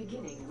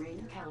 Beginning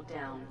ring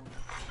countdown.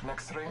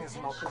 Next ring is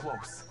not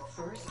close.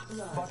 First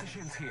blood. Body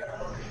shields here.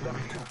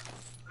 Level 2.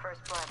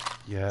 First blood.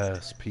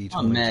 Yes,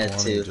 I'm mad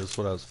P2020, too. just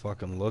what I was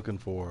fucking looking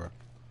for.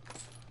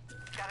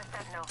 Got a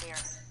sentinel here.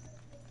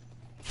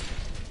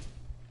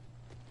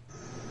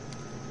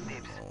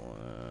 Dibs.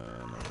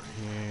 One over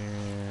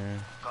here.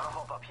 Gonna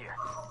hop up here.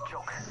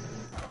 Joke.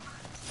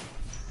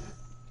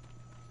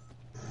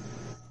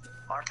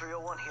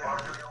 R301 here.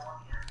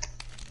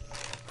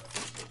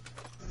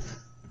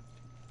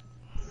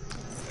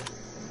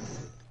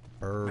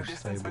 Burst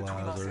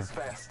stabilizer.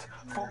 Fast.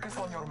 Focus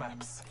on your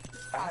maps.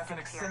 I have an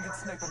extended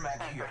sniper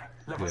mag here.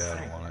 Level Yeah, I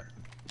 3. don't want it.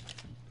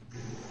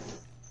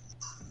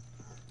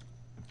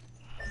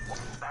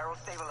 Barrel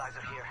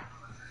stabilizer here.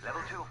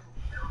 Level 2.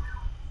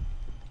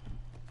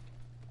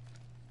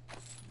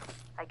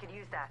 I could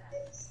use that.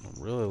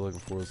 I'm really looking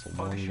for this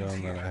one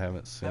gun that I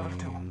haven't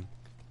seen.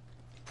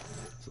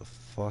 It's a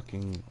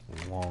fucking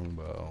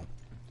longbow.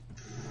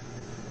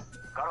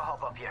 Gotta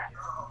hop up here.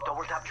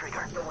 Double tap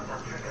trigger. Double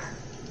tap trigger.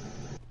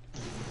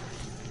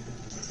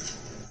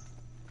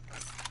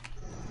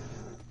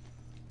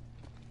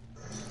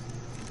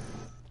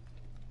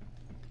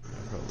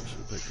 I probably should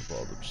have picked up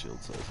all the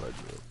shield cells I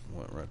just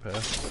went right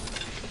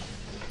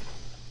past.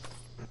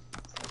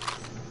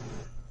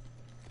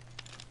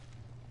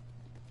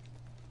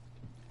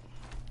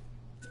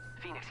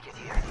 Phoenix kit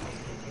here. Phoenix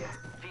kit here.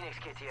 Phoenix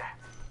kit here.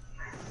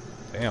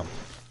 Damn.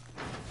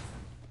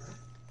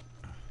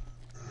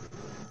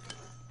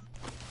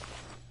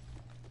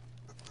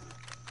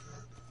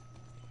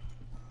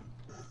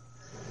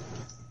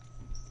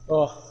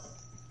 Oh.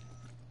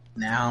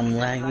 Now I'm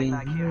lagging.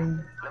 Back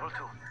here. Level 2.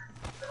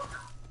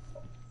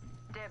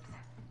 Dibs.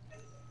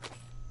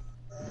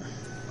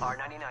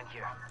 R99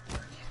 here.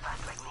 She's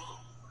fast like me.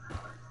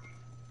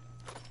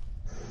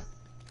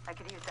 I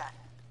could use that.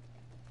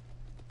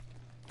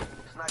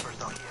 Sniper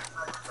stock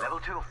here. Level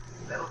 2.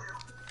 Level.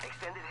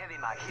 Extended heavy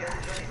mag here.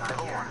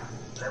 Level 1.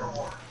 Level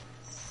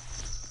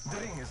 1.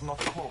 The ring is not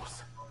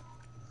close.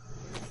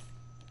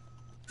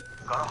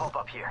 Gotta hop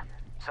up here.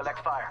 Select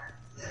fire.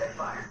 Select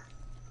fire.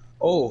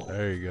 Oh,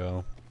 There you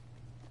go.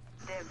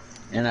 Dibs.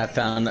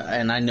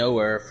 and I know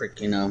where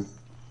freaking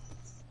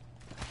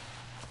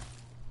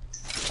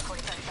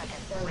 45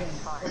 seconds. Ring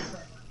fire.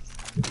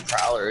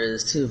 Prowler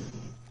is too.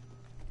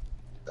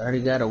 I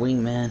already got a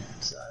wingman,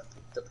 so I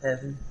picked up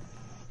heavy.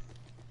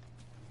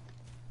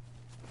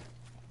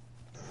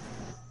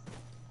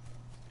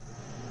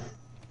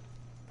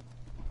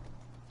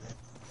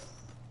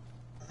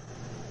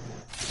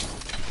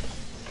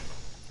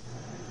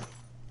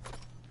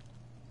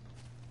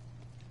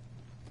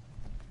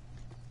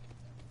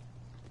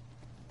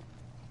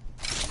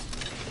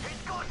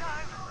 It's go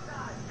time!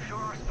 Sure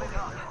are split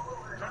up.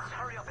 Let's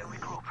hurry up and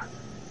regroup.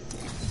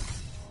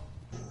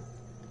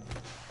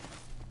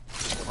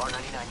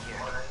 R99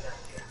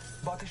 here.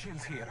 Body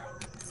shields here.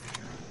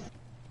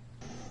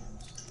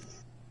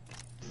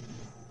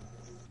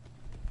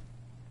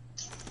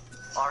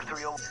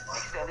 R30.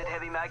 Extended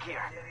heavy mag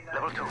here.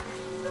 Level 2.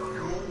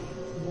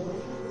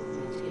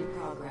 In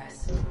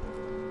progress.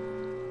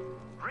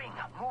 Ring.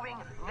 Moving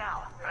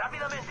now.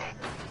 Rápidamente.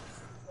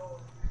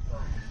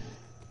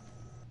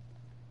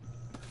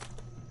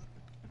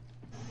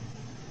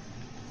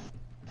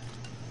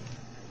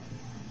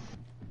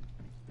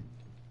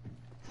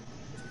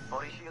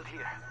 Body shield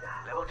here.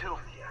 Level 2.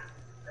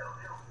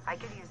 I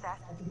could use that.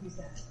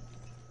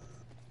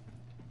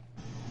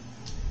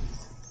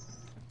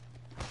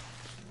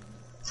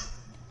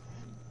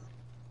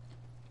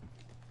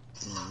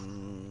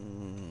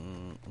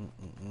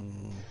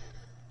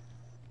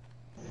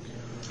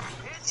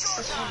 It's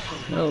go time!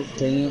 Oh,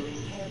 dang it.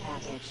 Care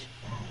package.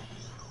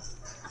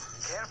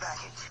 Care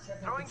package.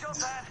 Throwing jump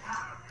pad.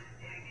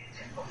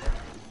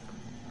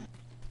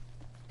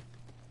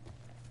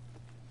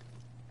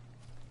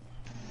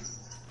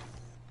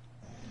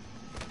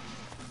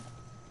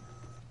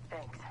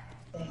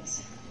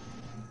 Thanks.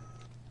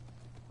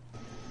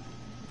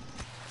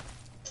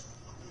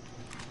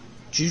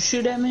 Did you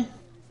shoot at me?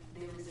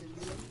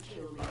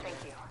 Thank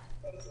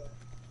you.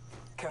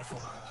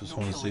 Careful. Just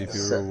want to see if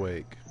you're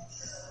awake.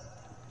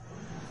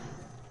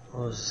 It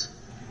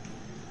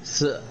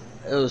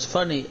was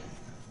funny.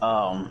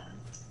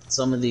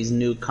 Some of these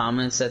new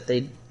comments that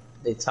they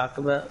talk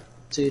about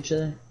to each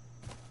other.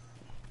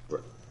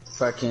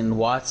 Fucking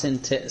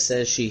Watson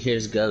says she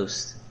hears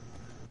ghosts.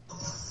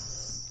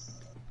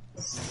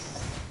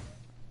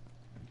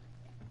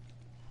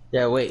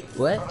 Yeah, wait,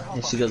 what?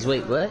 And she goes,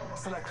 wait, what?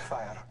 Select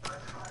fire.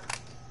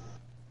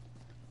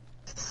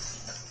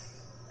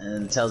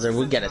 And tells her,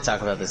 we gotta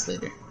talk about this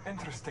later.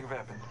 Interesting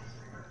weapon.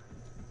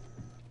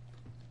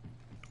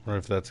 I wonder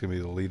if that's gonna be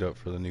the lead up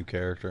for the new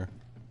character.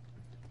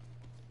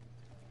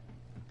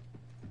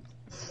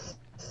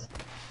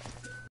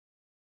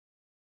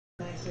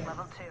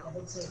 Level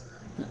 2.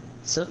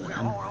 So,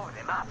 All over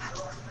the map.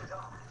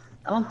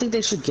 I don't think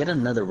they should get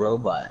another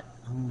robot.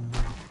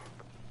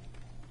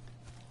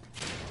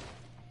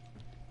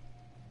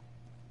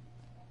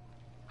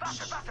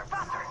 Faster, faster,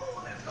 faster!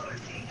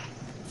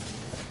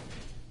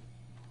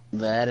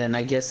 That, and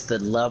I guess the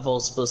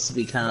level's supposed to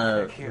be kind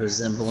of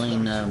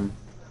resembling,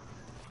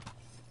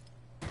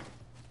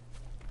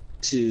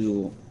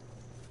 to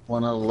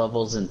one of the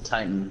levels in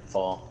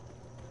Titanfall.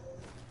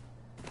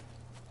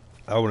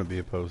 I wouldn't be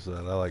opposed to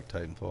that. I like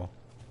Titanfall.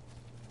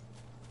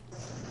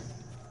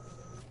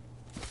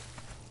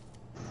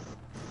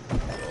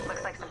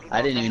 Looks like some people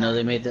I didn't even know they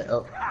think made that.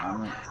 Oh,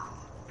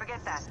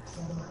 Forget that.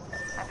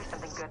 Might be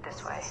something good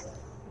this way.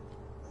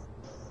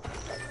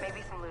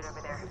 Maybe some loot over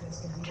there.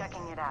 I'm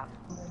checking it out.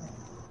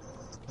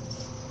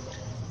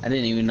 I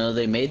didn't even know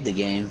they made the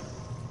game.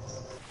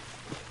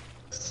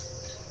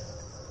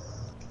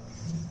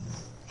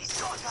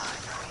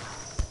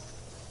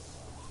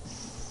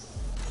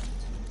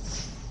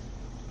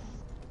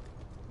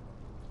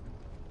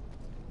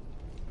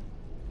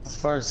 As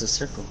far as the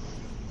circle.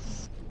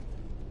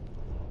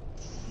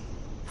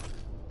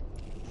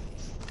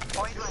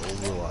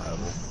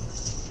 Reliable.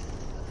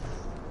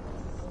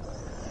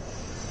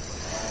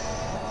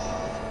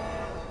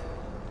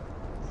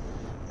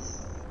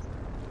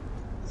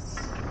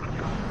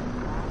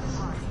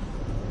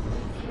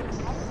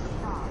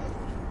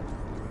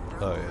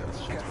 Oh yeah, it's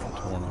just been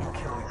torn off.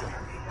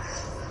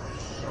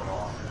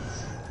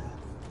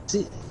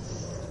 See,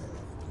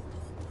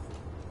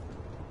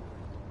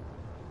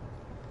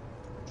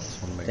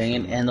 Just wanna make dang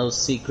it, sure- and those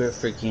secret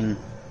freaking.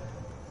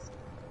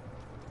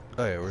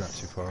 Oh yeah, we're not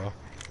too far off.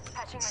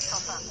 Patching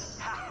myself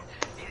up. Ha!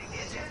 Hitting the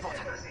eject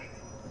button.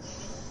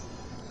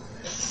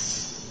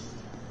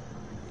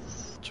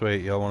 So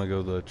wait, y'all want to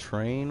go the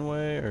train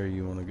way, or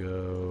you want to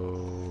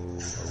go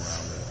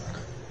around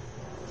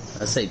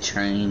it? I say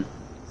train.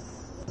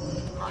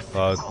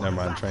 Oh, never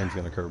mind. Train's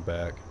gonna curve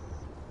back.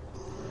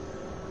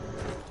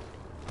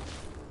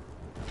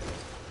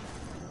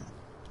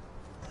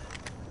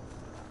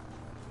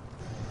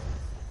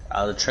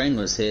 Oh, the train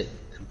was hit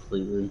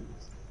completely.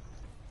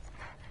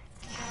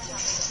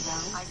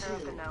 Eyes are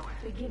open though.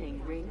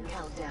 Beginning ring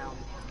countdown.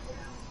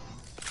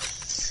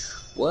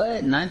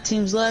 What? 9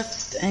 teams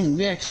left? Dang,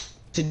 we actually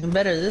did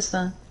better this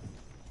time.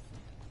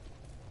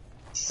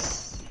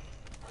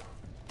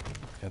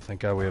 Yeah,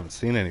 thank God we haven't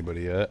seen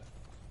anybody yet.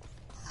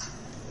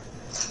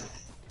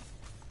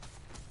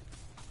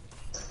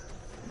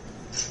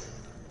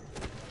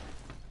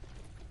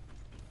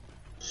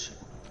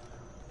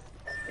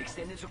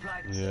 Extended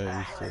supply. Yeah,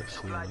 you still see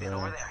Supply bin that.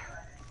 over there.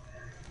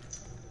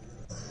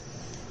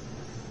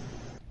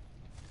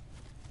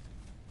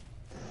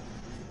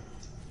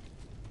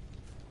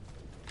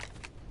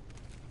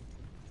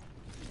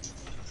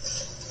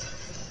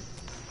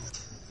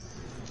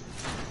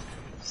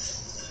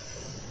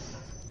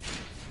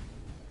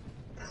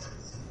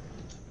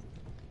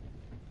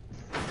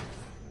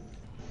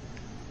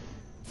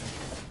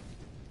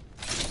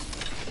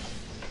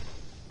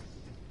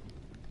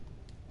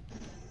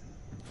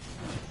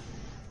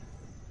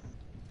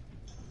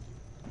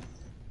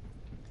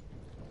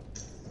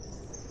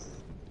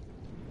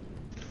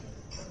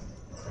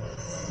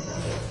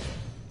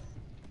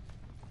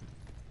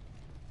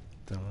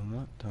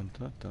 Dun, dun,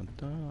 dun, dun,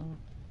 dun.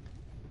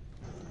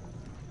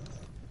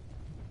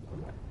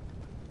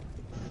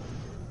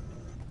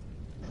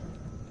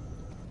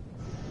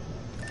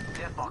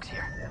 Death box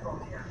here.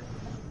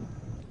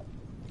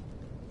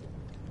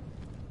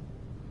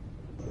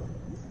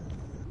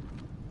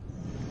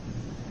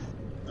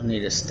 I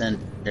need a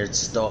standard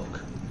stock.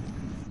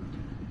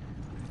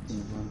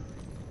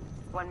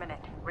 1 minute.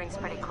 Ring's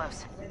pretty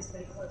close.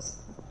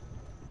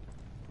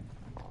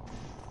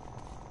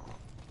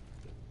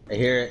 I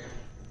hear it.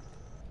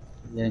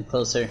 Getting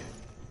closer.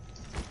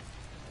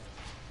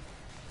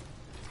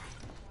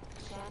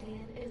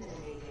 Champion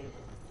eliminated.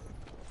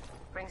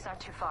 Ring's not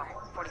too far.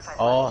 45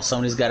 Oh,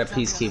 somebody's got a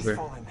peacekeeper.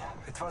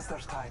 It was their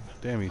time.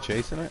 Damn, you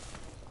chasing it?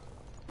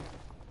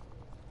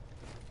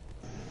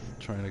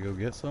 Trying to go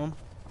get some?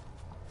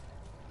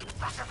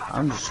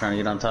 I'm just trying to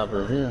get on top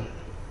of the hill.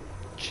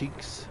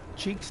 Cheeks?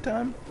 Cheeks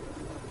time?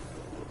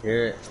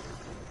 Hear it.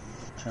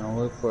 Trying to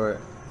look for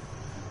it.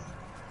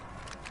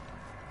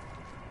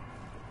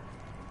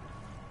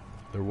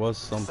 There was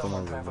something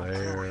over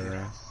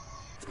there.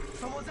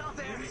 Someone's out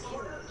there.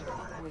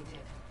 Appointed.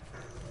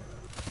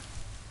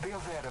 They'll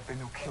there have been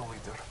no kill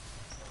leader.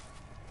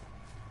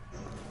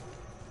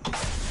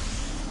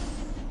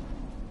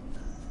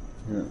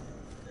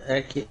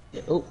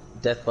 Yeah. Oh,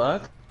 death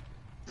box.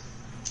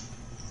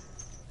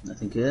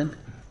 Nothing good.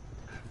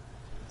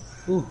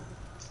 Ooh.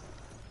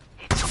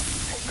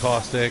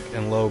 Caustic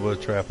and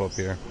Loba trap up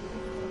here.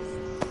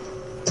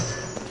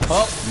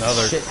 Oh,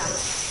 Another. shit.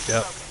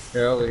 Yep.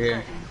 They're over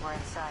here. We're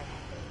inside.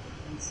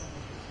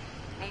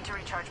 Need to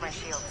recharge my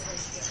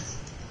shields.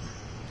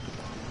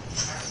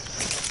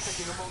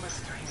 Taking a moment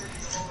to heal.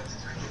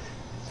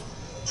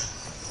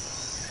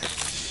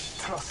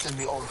 Trust in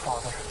the All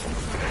Father.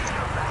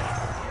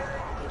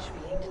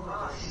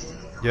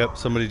 Yep,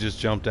 somebody just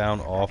jumped down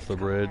off the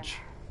bridge.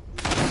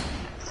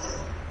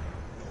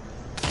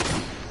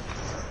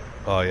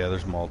 Oh yeah,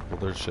 there's multiple.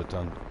 There's shit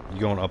ton. You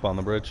going up on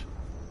the bridge?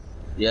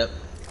 Yep.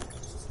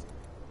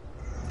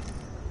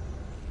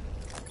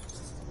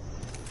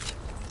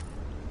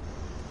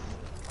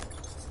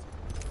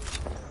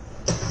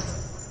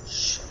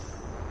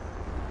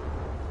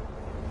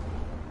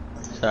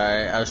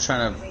 Sorry, I was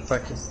trying to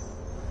fucking.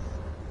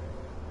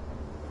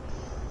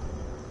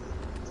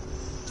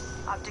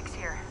 Optics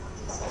here.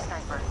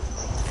 Sniper.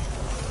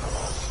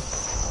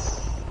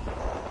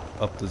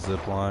 Up the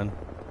zip line.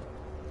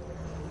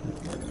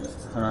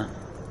 Hold on.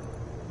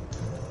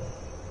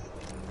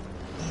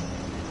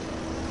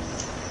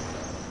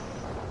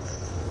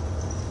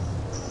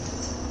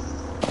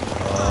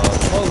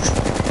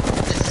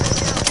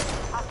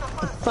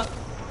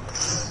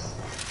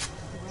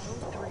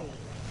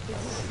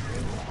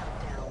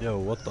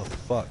 What the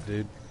fuck,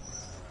 dude?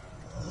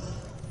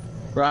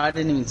 Bro, I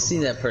didn't even see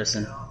that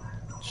person.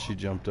 She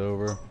jumped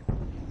over.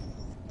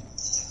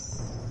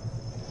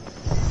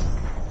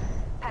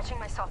 Patching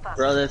myself up.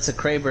 Bro, that's a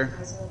Kraber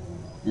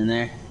in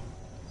there.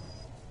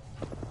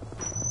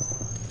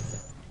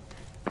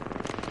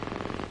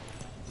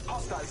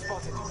 Hostile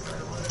spotted.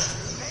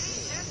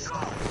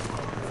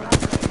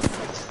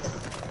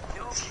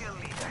 No kill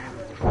leader.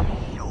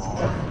 Show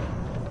off.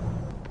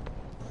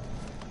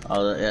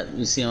 Oh, yeah,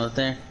 you see him up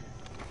there?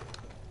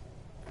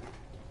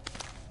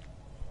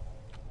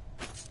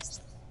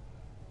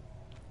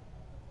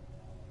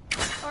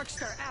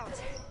 Arcstar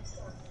out.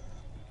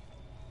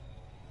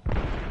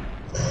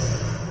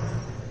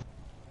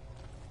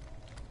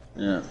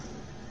 Yeah.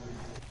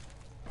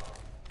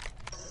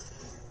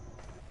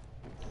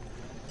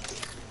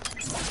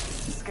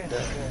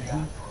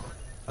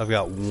 I've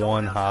got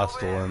one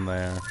hostile in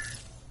there.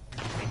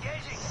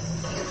 Engaging.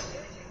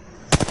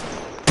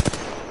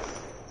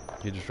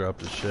 He just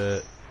dropped his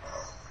shit.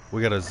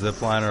 We got a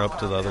zip liner up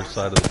to the other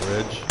side of the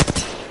bridge.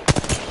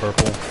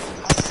 Purple.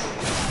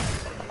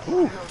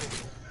 Ooh.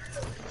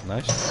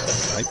 Nice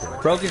sniper.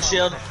 Broken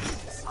shield.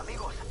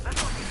 Amigos,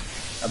 let's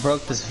go. I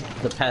broke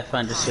the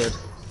Pathfinder shield.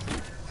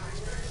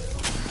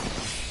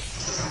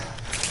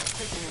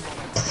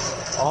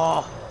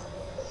 Oh.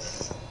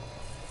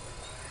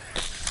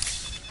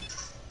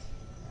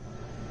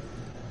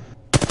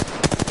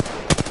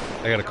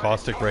 I got a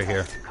caustic right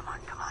here.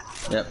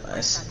 Yep,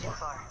 nice.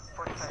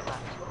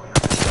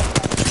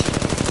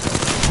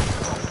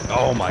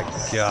 Oh my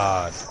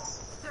god.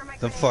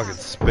 The fucking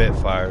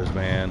Spitfires,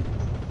 man.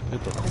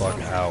 Get the fuck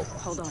out.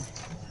 Hold on.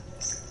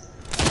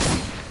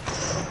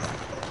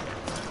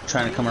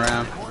 Trying to come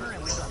around.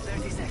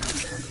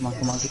 Come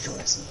on, get your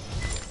ass.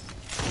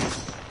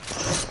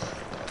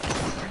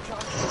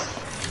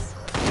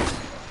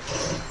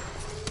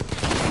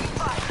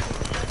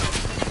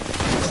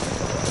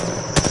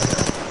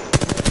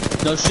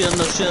 No shield,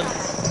 no shield.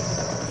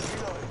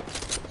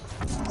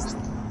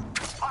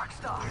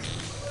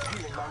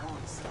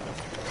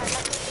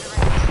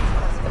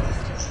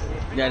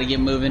 You gotta get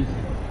moving.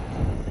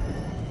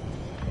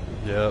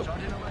 Yep.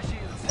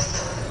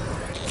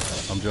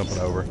 I'm jumping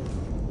over.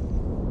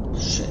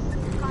 Shit.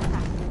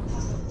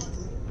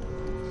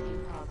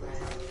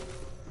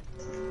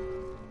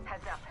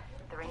 Heads up.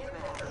 The ring is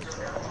moving.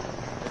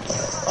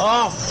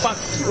 Oh, fuck.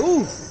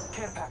 Ooh.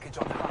 Care package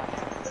on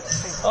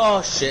high.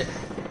 Oh, shit.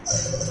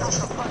 How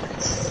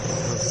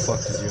the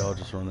fuck did y'all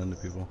just run into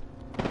people?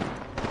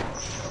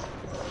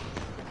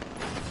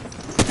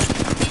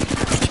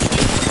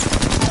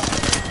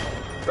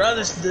 Bro,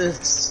 this.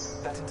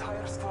 That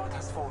entire squad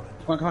has fallen.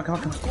 Come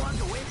on.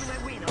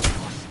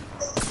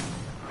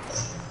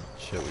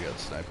 Shit, we got a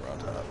sniper on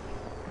top.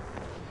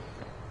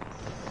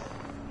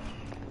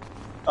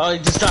 Oh, he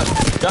just dropped.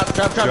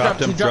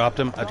 He Dropped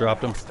him. I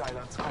dropped him.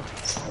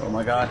 Oh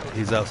my god.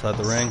 He's outside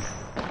the ring.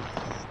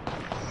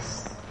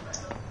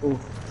 Ooh.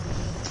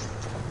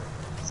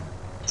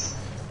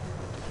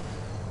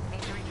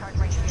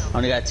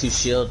 Only got 2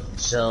 shield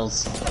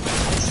shells.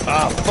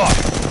 Ah, fuck!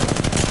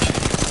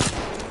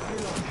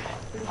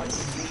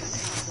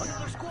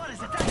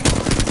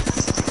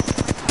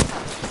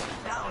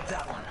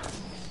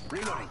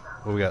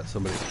 Well, we got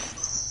somebody.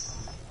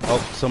 Oh,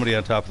 somebody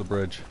on top of the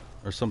bridge.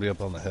 Or somebody up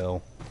on the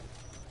hill.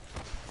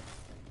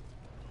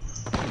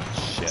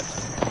 Shit.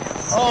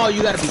 Oh,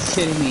 you gotta be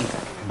kidding me.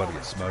 I'm about to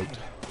get smoked.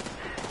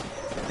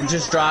 It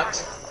just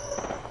dropped.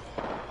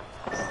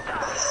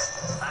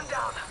 I'm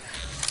down.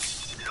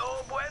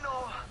 No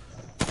bueno.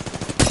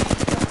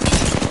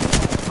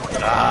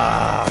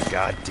 Ah,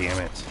 god damn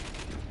it.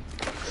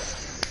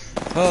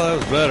 Oh, that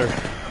was better.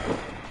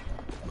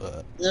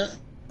 But, Yeah.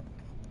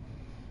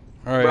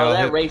 alright, Bro,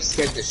 that rape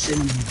scared the shit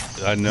out of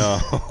me. I know.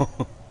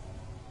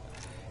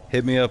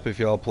 Hit me up if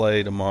y'all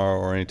play tomorrow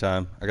or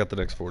anytime. I got the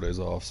next 4 days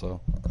off,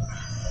 so.